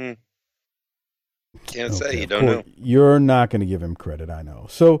 Can't say. You don't know. You're not going to give him credit, I know.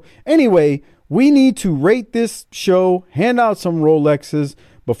 So anyway, we need to rate this show, hand out some Rolexes.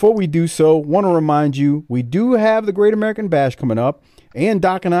 Before we do so, want to remind you, we do have the Great American Bash coming up, and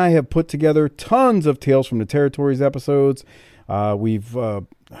Doc and I have put together tons of Tales from the Territories episodes. We've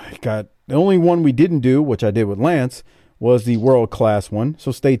got the only one we didn't do, which I did with Lance, was the world-class one.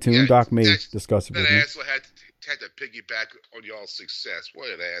 So stay tuned. Yeah, Doc may discuss it with me. That asshole had to piggyback on y'all's success. What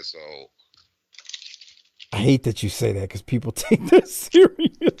an asshole. I hate that you say that because people take that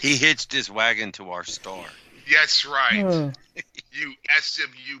serious. He hitched his wagon to our star. That's right. You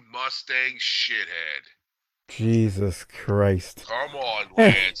SMU Mustang shithead. Jesus Christ. Come on,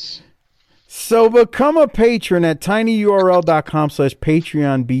 Lance. So become a patron at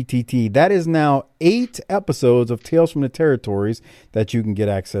tinyurl.com/PatreonBTT. That is now 8 episodes of Tales from the Territories that you can get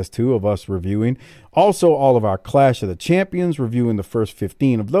access to of us reviewing. Also, all of our Clash of the Champions, reviewing the first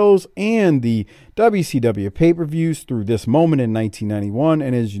 15 of those, and the WCW pay-per-views through this moment in 1991.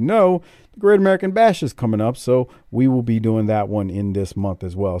 And as you know, the Great American Bash is coming up, so we will be doing that one in this month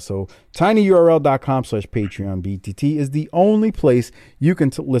as well. So tinyurl.com/PatreonBTT is the only place you can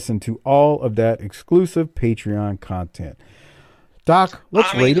listen to all of that exclusive Patreon content. Doc,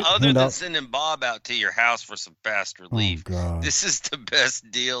 let's rate it. Other than sending Bob out to your house for some fast relief, this is the best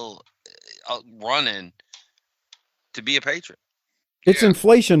deal running to be a patron. It's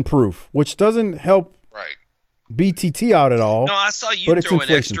inflation proof, which doesn't help BTT out at all. No, I saw you throw an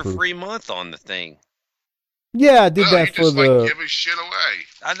extra free month on the thing. Yeah, I did that for the. Giving shit away.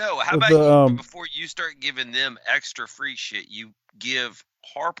 I know. How about you, before you start giving them extra free shit, you give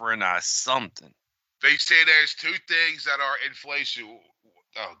Harper and I something. They say there's 2 things that are inflation.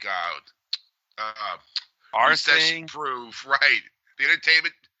 Oh God. Our thing, proof, right? The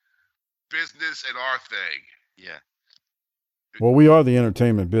entertainment business and our thing. Yeah. Well, we are the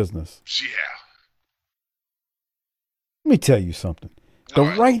entertainment business. Yeah. Let me tell you something. The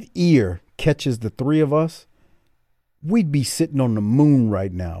right ear catches the 3 of us, we'd be sitting on the moon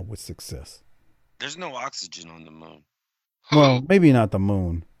right now with success. There's no oxygen on the moon. Well, maybe not the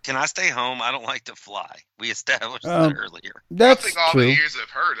moon. Can I stay home? I don't like to fly. We established that earlier. That's I think all true. the ears have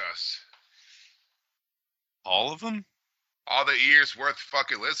heard us. All of them? All the ears worth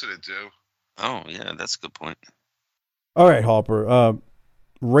fucking listening to. Oh, yeah, that's a good point. All right, Harper.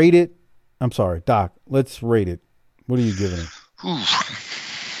 Rate it. I'm sorry, Doc. Let's rate it. What are you giving it?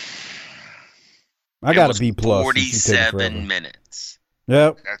 I got a B+. 47 minutes.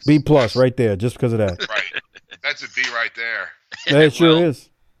 Yep, B+ right there, just because of that. Right. That's a B right there. It sure is.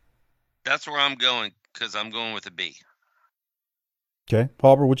 That's where I'm going, because I'm going with a B. Okay.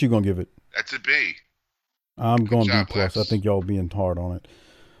 Harper, what you going to give it? That's a B. I'm going B+. I think y'all being hard on it.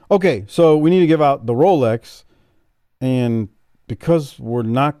 Okay, so we need to give out the Rolex, and because we're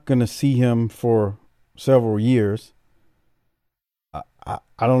not going to see him for several years,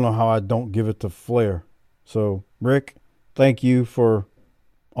 I don't know how I don't give it to Flair. So, Rick, thank you for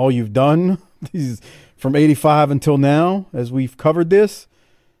all you've done from 85 until now as we've covered this.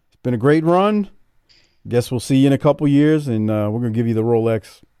 It's been a great run. Guess we'll see you in a couple years, and we're going to give you the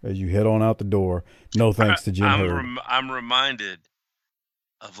Rolex as you head on out the door. No thanks to Jim Herd. I'm reminded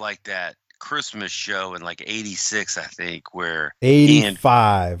of like that Christmas show in like 86, I think, where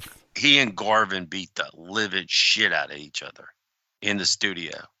 85. He and Garvin beat the living shit out of each other in the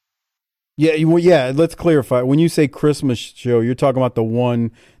studio. Yeah, let's clarify. When you say Christmas show, you're talking about the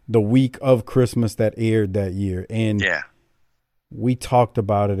one the week of Christmas that aired that year. And yeah, we talked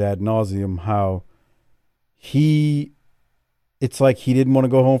about it ad nauseum, how it's like he didn't want to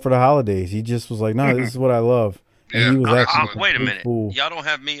go home for the holidays. He just was like, no, this is what I love. And he was actually wait a minute. fool. Y'all don't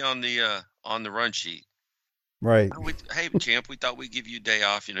have me on the run sheet. Right. Hey, champ, we thought we'd give you a day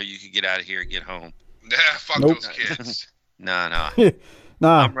off. You could get out of here and get home. Nah, fuck those kids. No.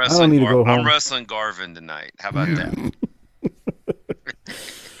 Nah, I'm I don't need to go home. I'm wrestling Garvin tonight. How about that?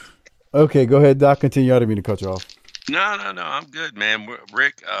 Okay, go ahead, Doc. Continue. I didn't mean to cut you off. No. I'm good, man.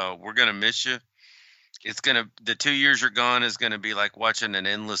 Rick, we're gonna miss you. The 2 years you're gone is gonna be like watching an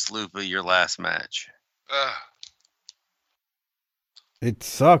endless loop of your last match. It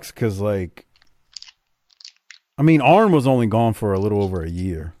sucks because, like, I mean, Arn was only gone for a little over a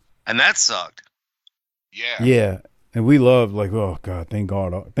year, and that sucked. Yeah. Yeah, and we loved, like, oh God, thank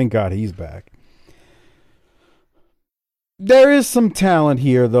God he's back. There is some talent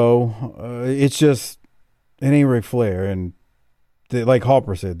here, though. It's just it ain't Ric Flair, and like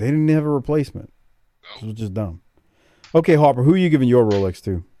Harper said, they didn't have a replacement. It was just dumb. Okay, Harper, who are you giving your Rolex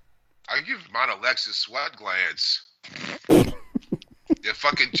to? I give mine Alexis sweat glands. If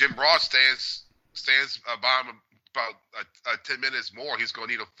fucking Jim Ross stands by him about 10 minutes more, he's gonna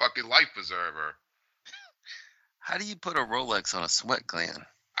need a fucking life preserver. How do you put a Rolex on a sweat gland?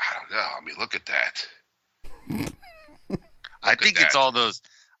 I don't know. I mean, look at that. I think it's all those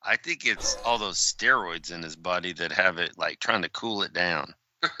steroids in his body that have it like trying to cool it down.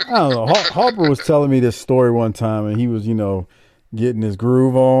 I don't know. Harper was telling me this story one time, and he was, getting his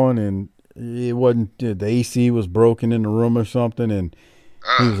groove on, and it wasn't, the AC was broken in the room or something, and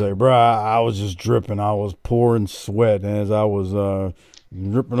he was like, bro, I was just dripping. I was pouring sweat as I was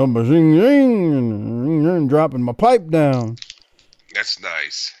dripping up my zing and dropping my pipe down. That's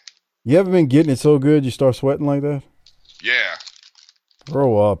nice. You ever been getting it so good you start sweating like that? Yeah.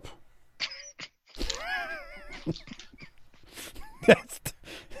 Grow up.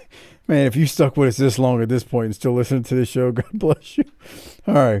 Man, if you stuck with us this long at this point and still listening to this show, God bless you.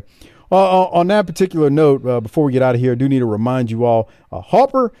 All right. On that particular note, before we get out of here, I do need to remind you all,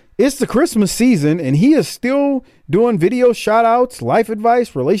 Harper, it's the Christmas season, and he is still doing video shout-outs, life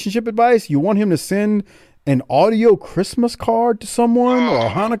advice, relationship advice. You want him to send an audio Christmas card to someone or a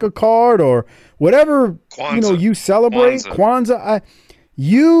Hanukkah card or whatever you celebrate. Kwanzaa.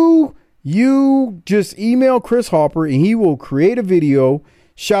 You just email Chris Harper, and he will create a video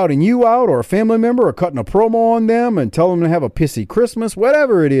shouting you out or a family member or cutting a promo on them and tell them to have a pissy Christmas,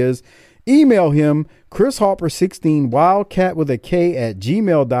 whatever it is. Email him, ChrisHarper16, Wildcat with a K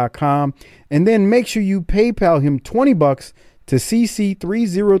 @gmail.com, and then make sure you PayPal him $20 to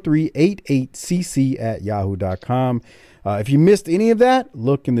cc30388cc@yahoo.com. If you missed any of that,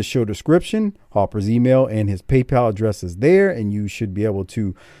 look in the show description. Harper's email and his PayPal address is there, and you should be able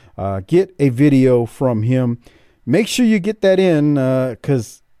to get a video from him. Make sure you get that in,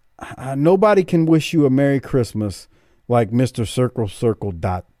 because nobody can wish you a Merry Christmas like Mr. Circle.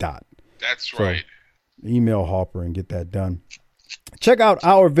 That's right. Email Harper and get that done. Check out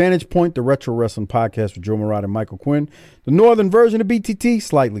our Vantage Point, the Retro Wrestling Podcast with Joe Murata and Michael Quinn. The northern version of BTT,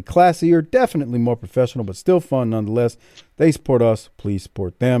 slightly classier, definitely more professional, but still fun nonetheless. They support us. Please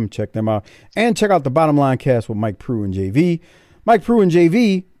support them. Check them out. And check out the Bottom Line Cast with Mike Prue and JV. Mike Prue and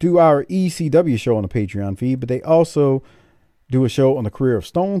JV do our ECW show on the Patreon feed, but they also do a show on the career of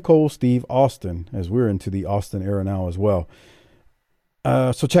Stone Cold Steve Austin, as we're into the Austin era now as well.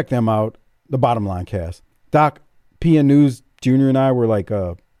 So check them out, the Bottom Line Cast. Doc, PN News Jr. and I were like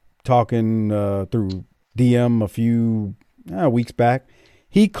talking through DM a few weeks back.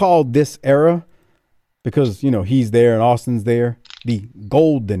 He called this era, because, he's there and Austin's there, the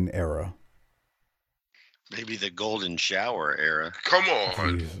golden era. Maybe the golden shower era. Come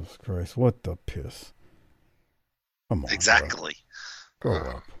on. Jesus Christ, what the piss. Come on. Exactly. Bro.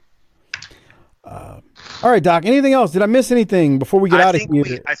 Grow up. All right, Doc, anything else? Did I miss anything before we get out of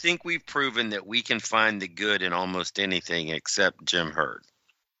here? I think we've proven that we can find the good in almost anything except Jim Herd.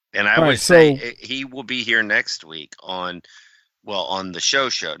 And I would say he will be here next week on the show,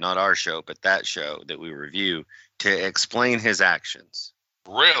 not our show, but that show that we review, to explain his actions.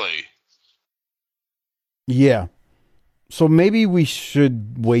 Really? Yeah. So maybe we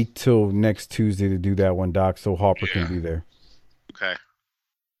should wait till next Tuesday to do that one, Doc, so Harper can be there. Okay.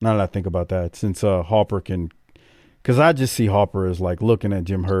 Now that I think about that, since Harper can, because I just see Harper as like looking at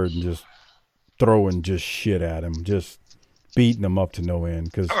Jim Herd and just throwing just shit at him, just beating him up to no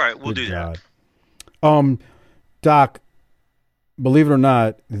end. All right, we'll do that. Doc, believe it or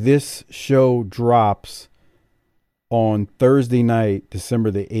not, this show drops on Thursday night,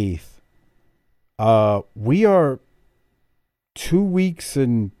 December the 8th. We are 2 weeks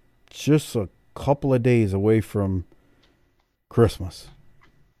and just a couple of days away from Christmas.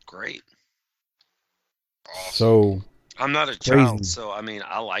 Great. Awesome. So I'm not a child, so I mean,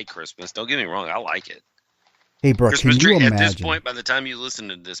 I like Christmas. Don't get me wrong, I like it. Hey, bro, Christmas can you tree. imagine? At this point, by the time you listen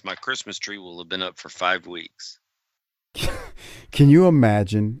to this, my Christmas tree will have been up for 5 weeks. Can you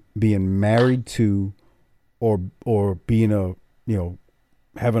imagine being married to, or being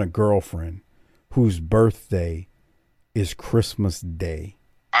having a girlfriend whose birthday is Christmas Day?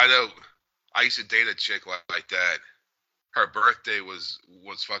 I know. I used to date a chick like that. Her birthday was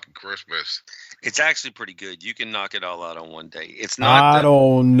fucking Christmas. It's actually pretty good. You can knock it all out on one day. It's not. I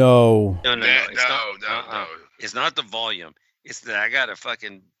don't know. No. No. It's not the volume. It's that I gotta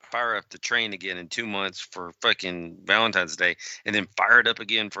fucking fire up the train again in 2 months for fucking Valentine's Day, and then fire it up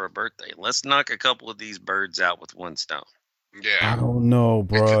again for a birthday. Let's knock a couple of these birds out with one stone. Yeah. I don't know,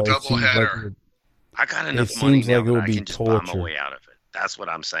 bro. It's a double header. I got enough money now that I can just buy my way out of it. That's what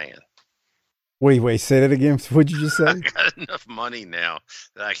I'm saying. Wait, say that again. What'd you just say? I got enough money now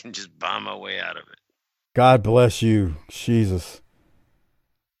that I can just buy my way out of it. God bless you, Jesus.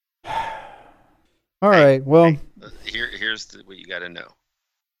 All right, well. Here's what you got to know.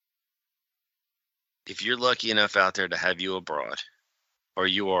 If you're lucky enough out there to have you abroad, or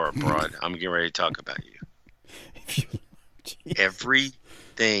you are abroad, I'm getting ready to talk about you.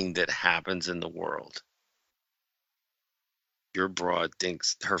 Everything that happens in the world, your broad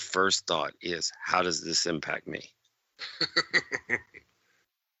thinks her first thought is, how does this impact me?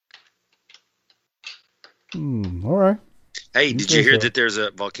 All right. Hey, did you hear that there's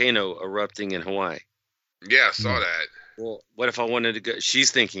a volcano erupting in Hawaii? Yeah, I saw that. Well, what if I wanted to go?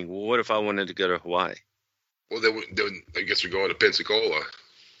 She's thinking, well, what if I wanted to go to Hawaii? Well, then I guess we're going to Pensacola.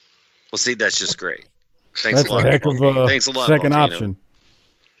 Well, see, that's just great. Thanks That's a lot. a heck of a Thanks a lot, second volcano. option.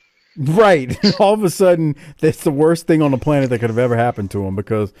 Right. All of a sudden, that's the worst thing on the planet that could have ever happened to them,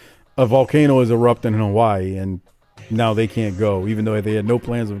 because a volcano is erupting in Hawaii, and now they can't go, even though they had no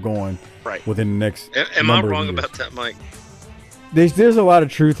plans of going within the next Am I number of wrong years. about that, Mike? There's a lot of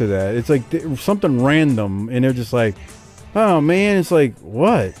truth to that. It's like something random, and they're just like, oh, man. It's like,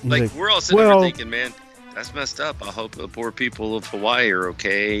 what? He's Like, we're all sitting there thinking, man, that's messed up. I hope the poor people of Hawaii are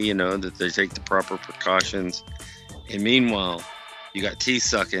okay, that they take the proper precautions. And meanwhile, you got teeth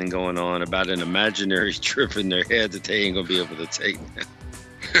sucking going on about an imaginary trip in their head that they ain't going to be able to take now.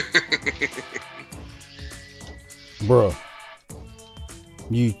 Bro,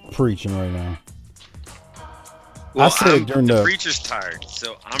 you preaching right now. Well, I said during the the preacher's tired,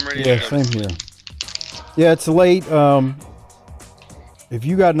 so I'm ready to go. same here. Yeah, it's late. If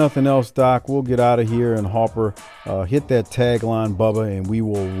you got nothing else, Doc, we'll get out of here, and Harper, hit that tagline, Bubba, and we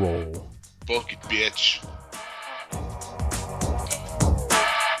will roll. Book it, bitch.